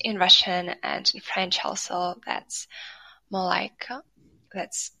 and in Russian and in French also that's more like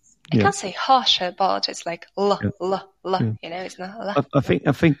that's. I can't say harsher, but it's like l. It's not l.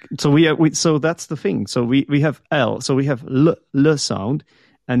 I think so. So that's the thing. So we have L. So we have l sound,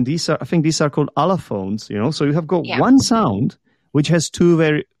 and these are called allophones. So you have got one sound which has two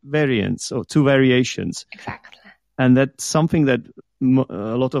variants or two variations. Exactly. And that's something that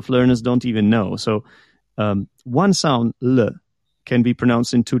a lot of learners don't even know. So one sound l can be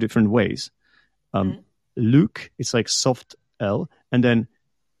pronounced in two different ways. Luke, it's like soft L, and then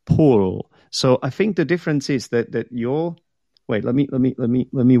Paul. So I think the difference is that your let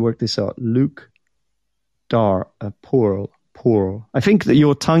me work this out. Luke, dar, Paul. I think that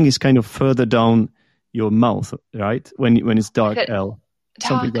your tongue is kind of further down your mouth, right? When it's dark L,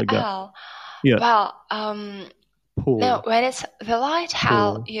 something like that. Yeah. Well, Paul. no, when it's the light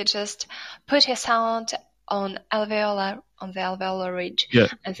L, you just put your sound on the alveolar ridge,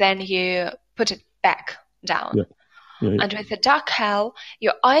 and then you put it back down. Yeah. And with the dark L,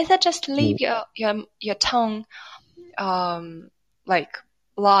 you either just leave your tongue like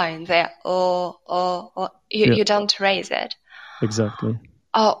lying there, or you don't raise it. Exactly.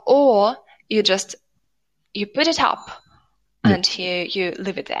 Or you put it up and you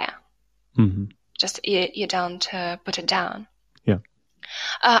leave it there. Mm-hmm. Just you don't put it down. Yeah.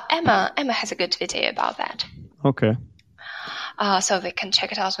 Emma has a good video about that. Okay. So they can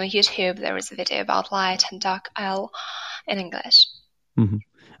check it out on YouTube. There is a video about light and dark L in English. Mm-hmm.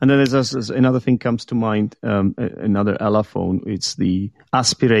 And then there's another thing comes to mind, another allophone. It's the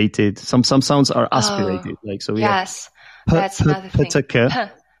aspirated. Some sounds are aspirated. Yes, that's another thing.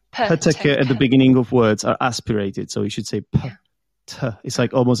 Pataka at the beginning of words are aspirated. So you should say p. It's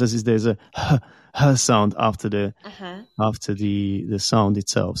like almost as if there's a h sound after the sound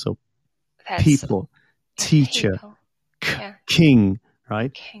itself. So that's people, teacher. King,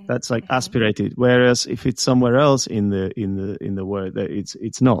 right? King. That's like aspirated. Whereas if it's somewhere else in the word,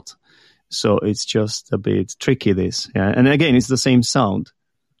 it's not. So it's just a bit tricky. This, and again, it's the same sound.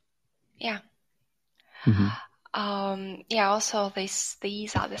 Yeah. Mm-hmm. Also,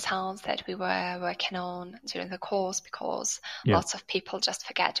 these are the sounds that we were working on during the course, because lots of people just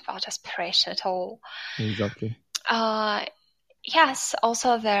forget about aspiration at all. Exactly. Yes.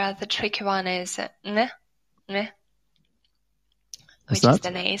 Also, the tricky one is n. Which is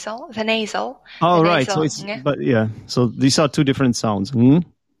the nasal. The nasal. Oh, the right. Nasal, so So these are two different sounds. And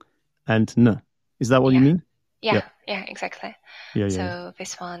n. Is that what you mean? Yeah, exactly. So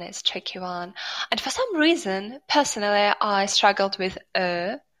this one is a tricky one. And for some reason, personally, I struggled with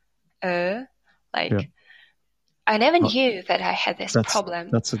I never knew that I had this problem.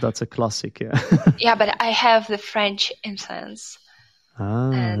 That's a classic, Yeah, but I have the French influence.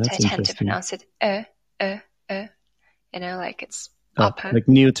 And I tend to pronounce it like it's upper. Like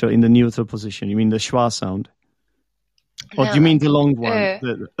neutral, in the neutral position. You mean the schwa sound? Or do you mean the long one?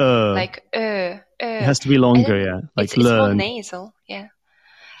 Like It has to be longer, Like learn. It's more nasal,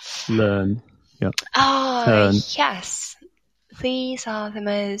 Learn, Turn. Yes. These are the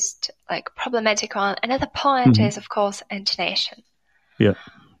most problematic one. Another point is, of course, intonation. Yeah.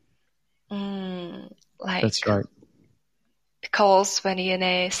 That's right. Because when you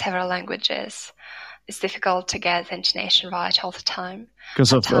know several languages, it's difficult to get the intonation right all the time.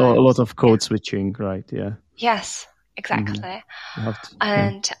 Because of a lot of code switching, right? Yeah. Yes, exactly.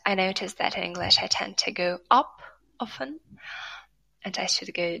 And I noticed that in English I tend to go up often, and I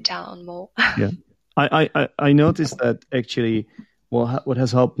should go down more. Yeah. I noticed that actually what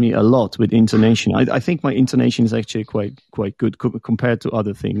has helped me a lot with intonation. I think my intonation is actually quite good compared to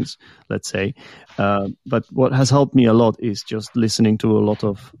other things, let's say. But what has helped me a lot is just listening to a lot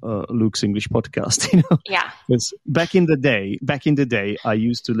of Luke's English podcast. Yeah. Because back in the day, I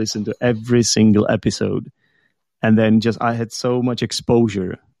used to listen to every single episode, and then I had so much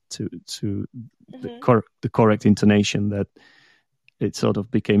exposure to the correct intonation that it sort of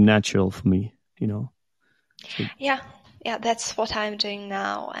became natural for me. Yeah. Yeah, that's what I'm doing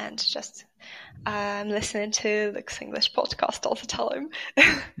now, and just I'm listening to the English podcast all the time.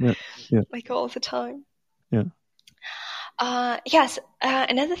 Yeah. Like all the time. Yeah. Yes.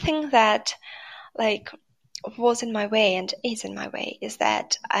 Another thing that like was in my way and is in my way is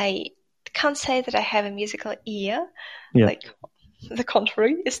that I can't say that I have a musical ear. Yeah. Like the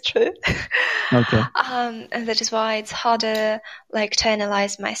contrary is true. Okay. And that is why it's harder, like, to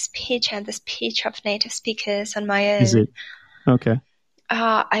analyze my speech and the speech of native speakers on my own. Is it? Okay.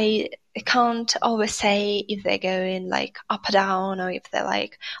 I can't always say if they're going like up or down, or if they're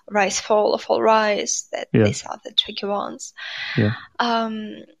like rise fall or fall rise. That these are the tricky ones. Yeah.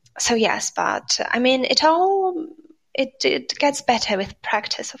 So yes, but I mean, it gets better with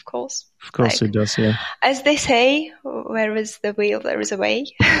practice, of course. Of course, it does. Yeah. As they say, where is the will, there is a way.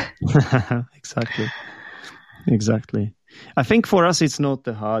 Exactly. I think for us, it's not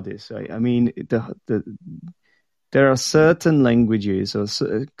the hardest. I mean, there are certain languages or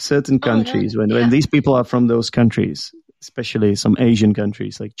certain countries when these people are from those countries, especially some Asian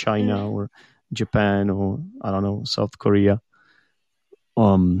countries like China or Japan or I don't know, South Korea.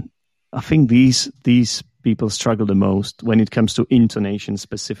 I think these people struggle the most when it comes to intonation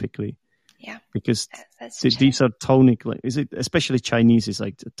specifically. Yeah, because these are tonic. Is it especially Chinese is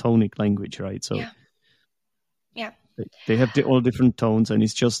like a tonic language, right? So yeah. They have all different tones, and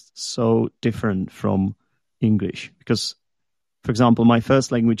it's just so different from English. Because, for example, my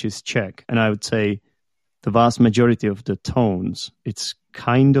first language is Czech, and I would say the vast majority of the tones, it's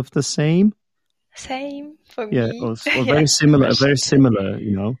kind of the same. Same for me. Yeah, or very similar,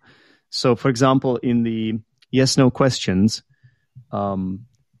 you know. So, for example, in the yes/no questions,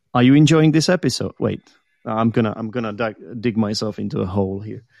 are you enjoying this episode? Wait, I'm gonna dig myself into a hole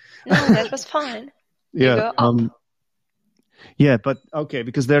here. No, that was fine. Yeah. Yeah, but okay,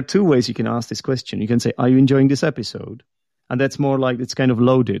 because there are two ways you can ask this question. You can say, "Are you enjoying this episode?" And that's more like it's kind of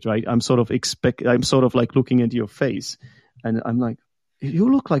loaded, right? I'm sort of like looking at your face, and I'm like,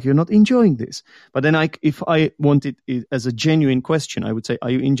 "You look like you're not enjoying this." But then, if I want it as a genuine question, I would say, "Are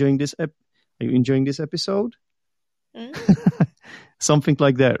you enjoying this? Are you enjoying this episode?" Something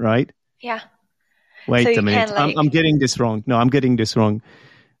like that, right? Yeah. Wait a minute, I'm getting this wrong. No, I'm getting this wrong.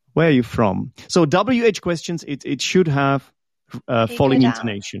 Where are you from? So WH questions, it should have falling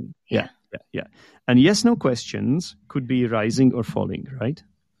intonation. Yeah. And yes/no questions could be rising or falling, right?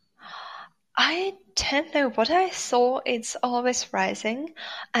 I don't know. What I saw, it's always rising,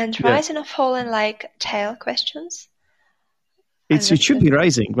 and rising or falling like tail questions. It should be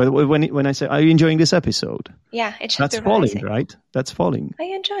rising. When I say, "Are you enjoying this episode?" Yeah, it should be rising. That's falling, right? That's falling. Are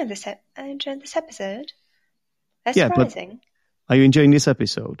you enjoying this? This episode? That's rising. But are you enjoying this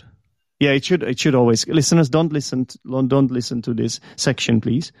episode? Yeah, it should always. Listeners, don't listen to this section,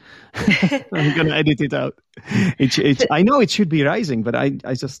 please. I'm gonna edit it out. I know it should be rising, but I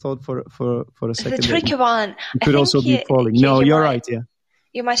just thought for a second. The tricky one. It could also be falling. No, you're right. Yeah.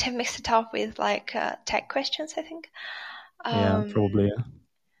 You might have mixed it up with like tech questions, I think. Yeah, probably. Yeah.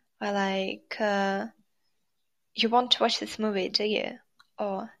 Well, like, you want to watch this movie, do you?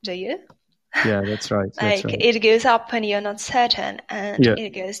 Or do you? Yeah, that's right. It goes up when you're not certain, and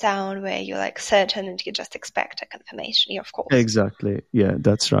it goes down where you're like certain, and you just expect a confirmation. Of course. Exactly. Yeah,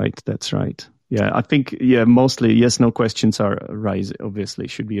 that's right. Yeah, I think mostly yes/no questions are rising. Obviously,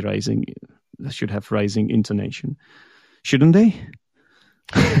 should be rising. Should have rising intonation, shouldn't they?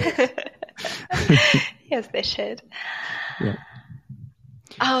 Yes, they should. Yeah.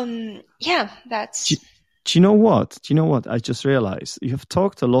 Yeah, that's. Do you know what? I just realized you have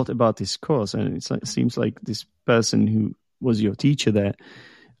talked a lot about this course, and it seems like this person who was your teacher there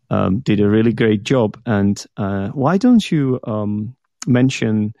did a really great job. And why don't you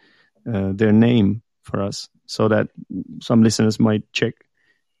mention their name for us so that some listeners might check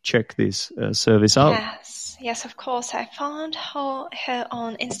this service out? Yes, of course. I found her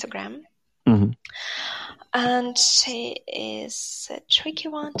on Instagram. Mm-hmm. And she is a tricky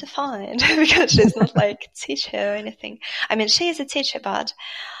one to find because she's not like a teacher or anything. I mean, she is a teacher, but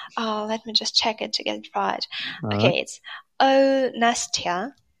let me just check it to get it right. Okay, it's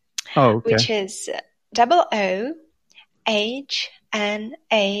Onastya, which is OOHNASTYA.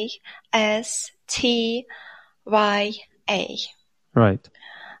 Right.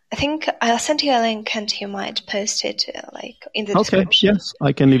 I think I'll send you a link and you might post it in the description. Okay, yes,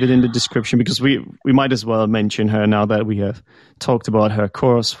 I can leave it in the description because we might as well mention her now that we have talked about her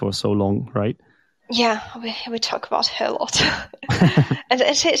course for so long, right? Yeah, we talk about her a lot.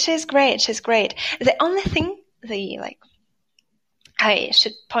 And she's great. She's great. The only thing I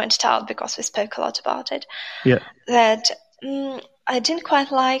should point it out because we spoke a lot about it. Yeah. That I didn't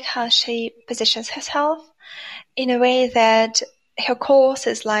quite like how she positions herself. in a way that her course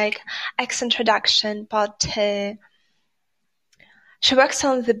is like accent reduction, but she works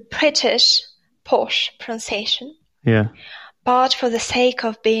on the British posh pronunciation. Yeah. But for the sake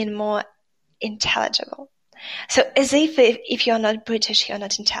of being more intelligible. So as if you're not British, you're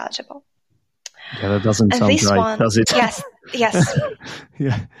not intelligible. Yeah, that doesn't sound right, does it? Yes.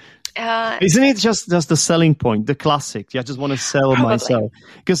 Yeah. Isn't it just the selling point, the classic? I just want to sell myself.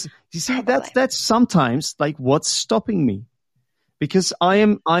 Because you see, that's sometimes like what's stopping me. Because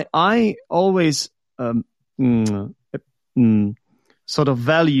I always sort of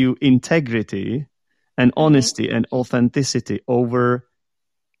value integrity and honesty and authenticity over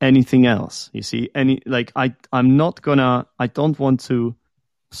anything else. You see, I don't want to,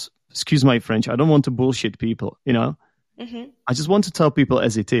 excuse my French, I don't want to bullshit people, you know? Mm-hmm. I just want to tell people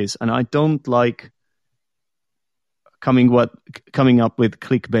as it is. And I don't like coming up with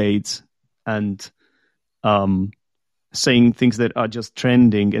clickbaits and saying things that are just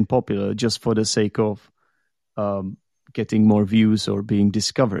trending and popular just for the sake of getting more views or being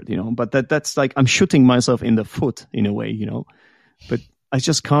discovered, you know. But that's like I'm shooting myself in the foot in a way, you know. But I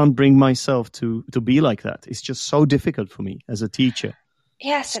just can't bring myself to be like that. It's just so difficult for me as a teacher.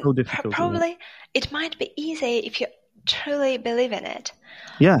 Yes, so difficult. Probably it might be easy if you truly believe in it.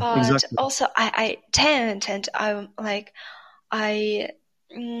 Yeah, but exactly. Also, I tend, and I'm like, I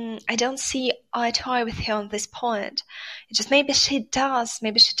don't see eye to eye with her on this point. It's just maybe she does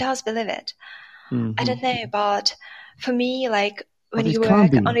believe it. Mm-hmm. I don't know, but for me, like when you work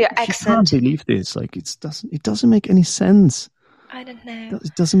on your accent, you can't believe this. Like it doesn't make any sense. I don't know.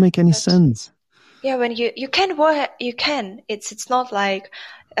 It doesn't make any sense. Yeah, when you can work, you can. It's not like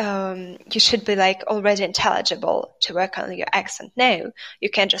you should be like already intelligible to work on your accent. No, you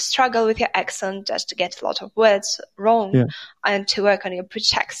can just struggle with your accent just to get a lot of words wrong and to work on your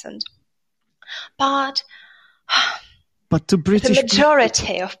British accent. But to British the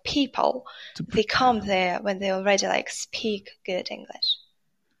majority of people, they come there when they already like speak good English.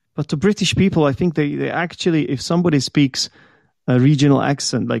 But to British people, I think they actually, if somebody speaks a regional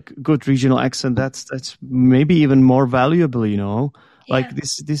accent, like good regional accent, that's maybe even more valuable, you know. Yeah. Like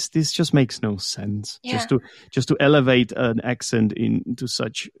this just makes no sense. Yeah. Just to elevate an accent to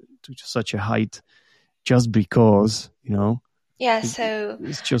such a height, just because, you know. Yeah, so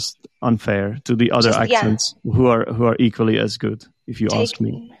it's just unfair to the other accents who are equally as good, if you ask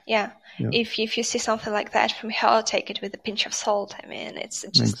me. Yeah. If you see something like that from her, take it with a pinch of salt. I mean, it's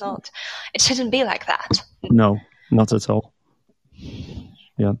just not. It shouldn't be like that. No, not at all.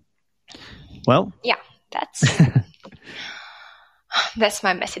 Yeah. Well. Yeah, that's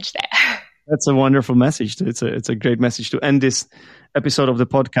my message there. That's a wonderful message. It's a great message to end this episode of the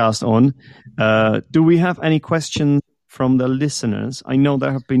podcast on. Do we have any questions from the listeners? I know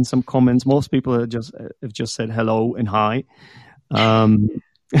there have been some comments. Most people have just said hello and hi.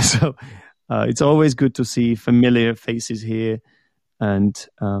 So it's always good to see familiar faces here. And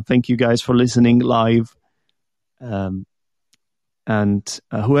thank you guys for listening live. And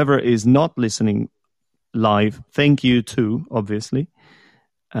whoever is not listening live, thank you too, obviously.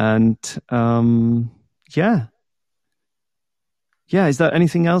 And is there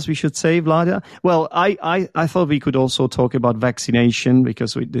anything else we should say, Vlada? Well, I thought we could also talk about vaccination,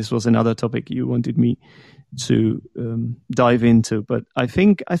 because this was another topic you wanted me to dive into. But I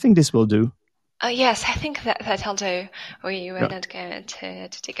think this will do. Yes, I think that'll do. We're not going to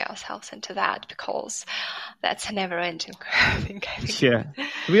dig ourselves into that, because that's a never-ending thing. I think. Yeah,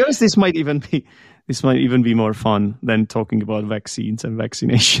 to be honest, this might even be more fun than talking about vaccines and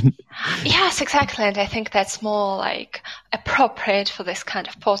vaccination. Yes, exactly, and I think that's more like appropriate for this kind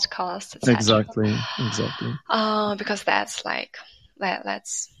of podcast. Exactly. Because that's like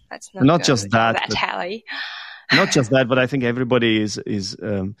that's not just that. Hally. Not just that, but I think everybody is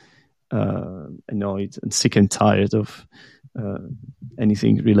annoyed and sick and tired of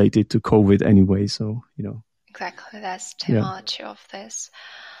anything related to COVID anyway. So, you know. Exactly. That's too much of this.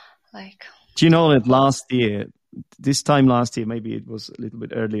 Like. Do you know that this time last year, maybe it was a little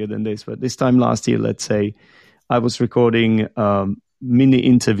bit earlier than this, but this time last year, let's say, I was recording mini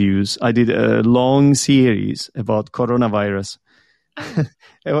interviews. I did a long series about coronavirus.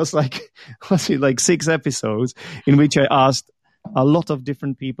 It was like 6 episodes in which I asked a lot of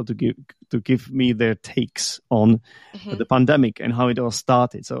different people to give me their takes on the pandemic and how it all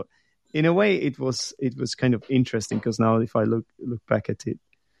started. So in a way, it was kind of interesting, because now if I look back at it,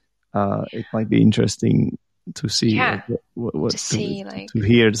 it might be interesting to see to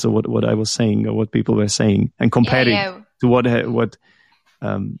hear what I was saying or what people were saying, and compare it to what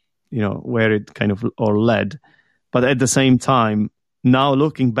where it kind of all led. But at the same time, now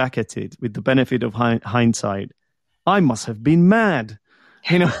looking back at it with the benefit of hindsight, I must have been mad,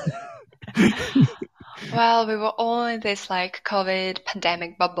 you know. Well, we were all in this like COVID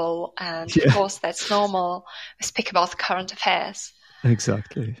pandemic bubble, and of course that's normal. We speak about current affairs.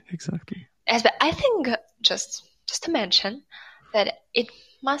 Exactly. Yes, but I think just to mention that it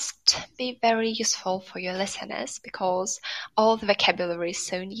must be very useful for your listeners because all the vocabulary is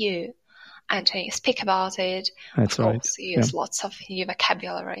so new. And when you speak about it, of course, you use lots of new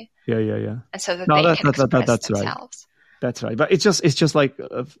vocabulary. Yeah. And so that they can express themselves. Right. That's right. But it's just like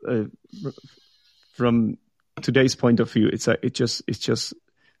from today's point of view, it just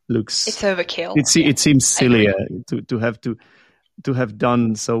looks. It's overkill. It seems sillier to have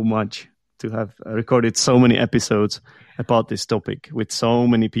done so much, to have recorded so many episodes about this topic with so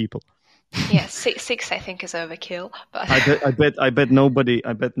many people. Yeah, six I think is overkill. But I bet nobody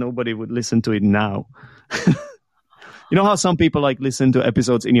would listen to it now. You know how some people like listen to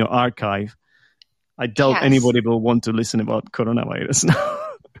episodes in your archive? I doubt anybody will want to listen about coronavirus now.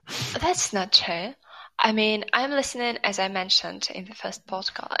 That's not true. I mean, I'm listening, as I mentioned in the first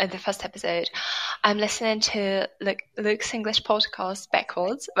episode, I'm listening to Luke's English podcast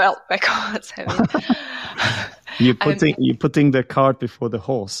backwards. Well, backwards. I mean, you're putting the cart before the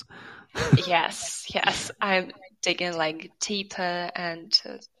horse. Yes. I'm digging like deeper and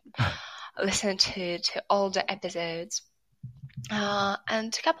listening to all the episodes.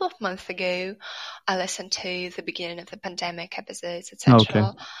 And a couple of months ago, I listened to the beginning of the pandemic episodes, etc. Okay.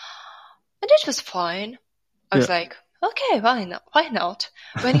 And it was fine. I was like, okay, why not?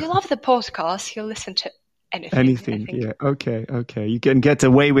 When you love the podcast, you'll listen to anything. Yeah. Okay. You can get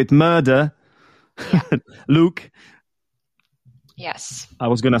away with murder. Yeah. Luke. Yes. I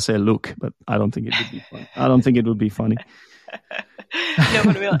was going to say Luke, but I don't think it would be funny. I don't think it would be funny. No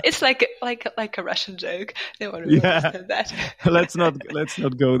one will. It's like a Russian joke. No one will understand that. Let's not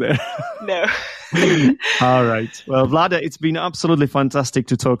go there. No. All right. Well, Vlada, it's been absolutely fantastic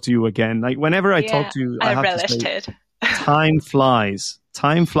to talk to you again. Like whenever I talk to you, I have relished to say, it. Time flies.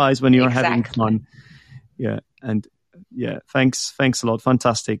 Time flies when you're having fun. Yeah, and thanks a lot.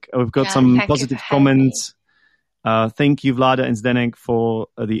 Fantastic. We've got some positive comments. Thank you, Vlada and Zdenek, for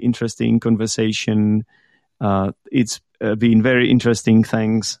the interesting conversation. It's been very interesting.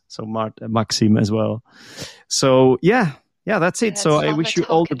 Thanks. So Maxim as well. So yeah, that's it. So I wish you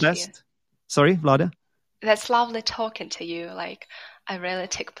all the best. Sorry, Vlada? That's lovely talking to you. Like, I really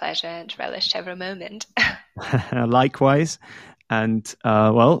take pleasure and relish every moment. Likewise. And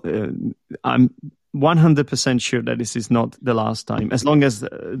I'm 100% sure that this is not the last time. As long as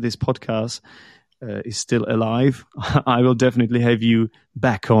this podcast is still alive, I will definitely have you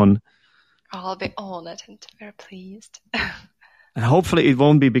back on. I'll be honored and very pleased. And hopefully it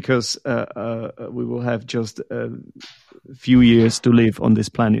won't be because we will have just a few years to live on this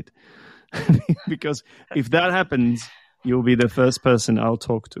planet. Because if that happens, you'll be the first person I'll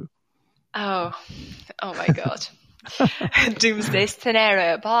talk to. Oh my God. Doomsday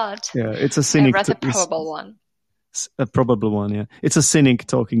scenario, but it's a cynic. A rather probable one. A probable one, yeah. It's a cynic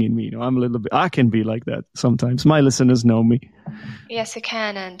talking in me. You know, I can be like that sometimes. My listeners know me. Yes, you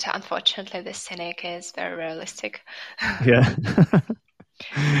can, and unfortunately, the cynic is very realistic. Yeah.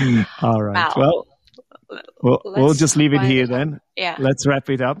 All right. Well, we'll just leave it here then. Yeah. Let's wrap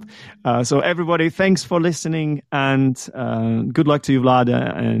it up. So everybody, thanks for listening, and good luck to you,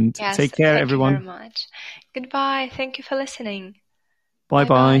 Vlada, and take care, everyone. Thank you very much. Goodbye. Thank you for listening.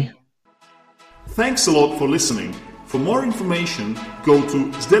 Bye-bye. Thanks a lot for listening. For more information, go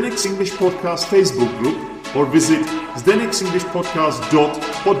to Zdenek's English Podcast Facebook group or visit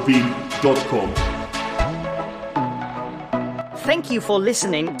zdenek'senglishpodcast.podbean.com. Thank you for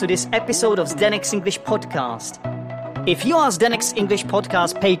listening to this episode of Zdenek's English Podcast. If you are Zdenek's English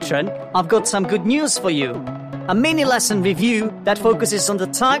Podcast patron, I've got some good news for you. A mini lesson review that focuses on the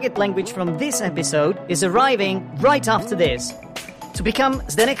target language from this episode is arriving right after this. To become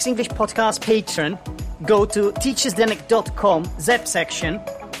Zdenek's English Podcast patron, go to teacherzdenek.com Zep section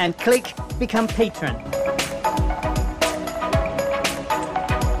and click Become Patron.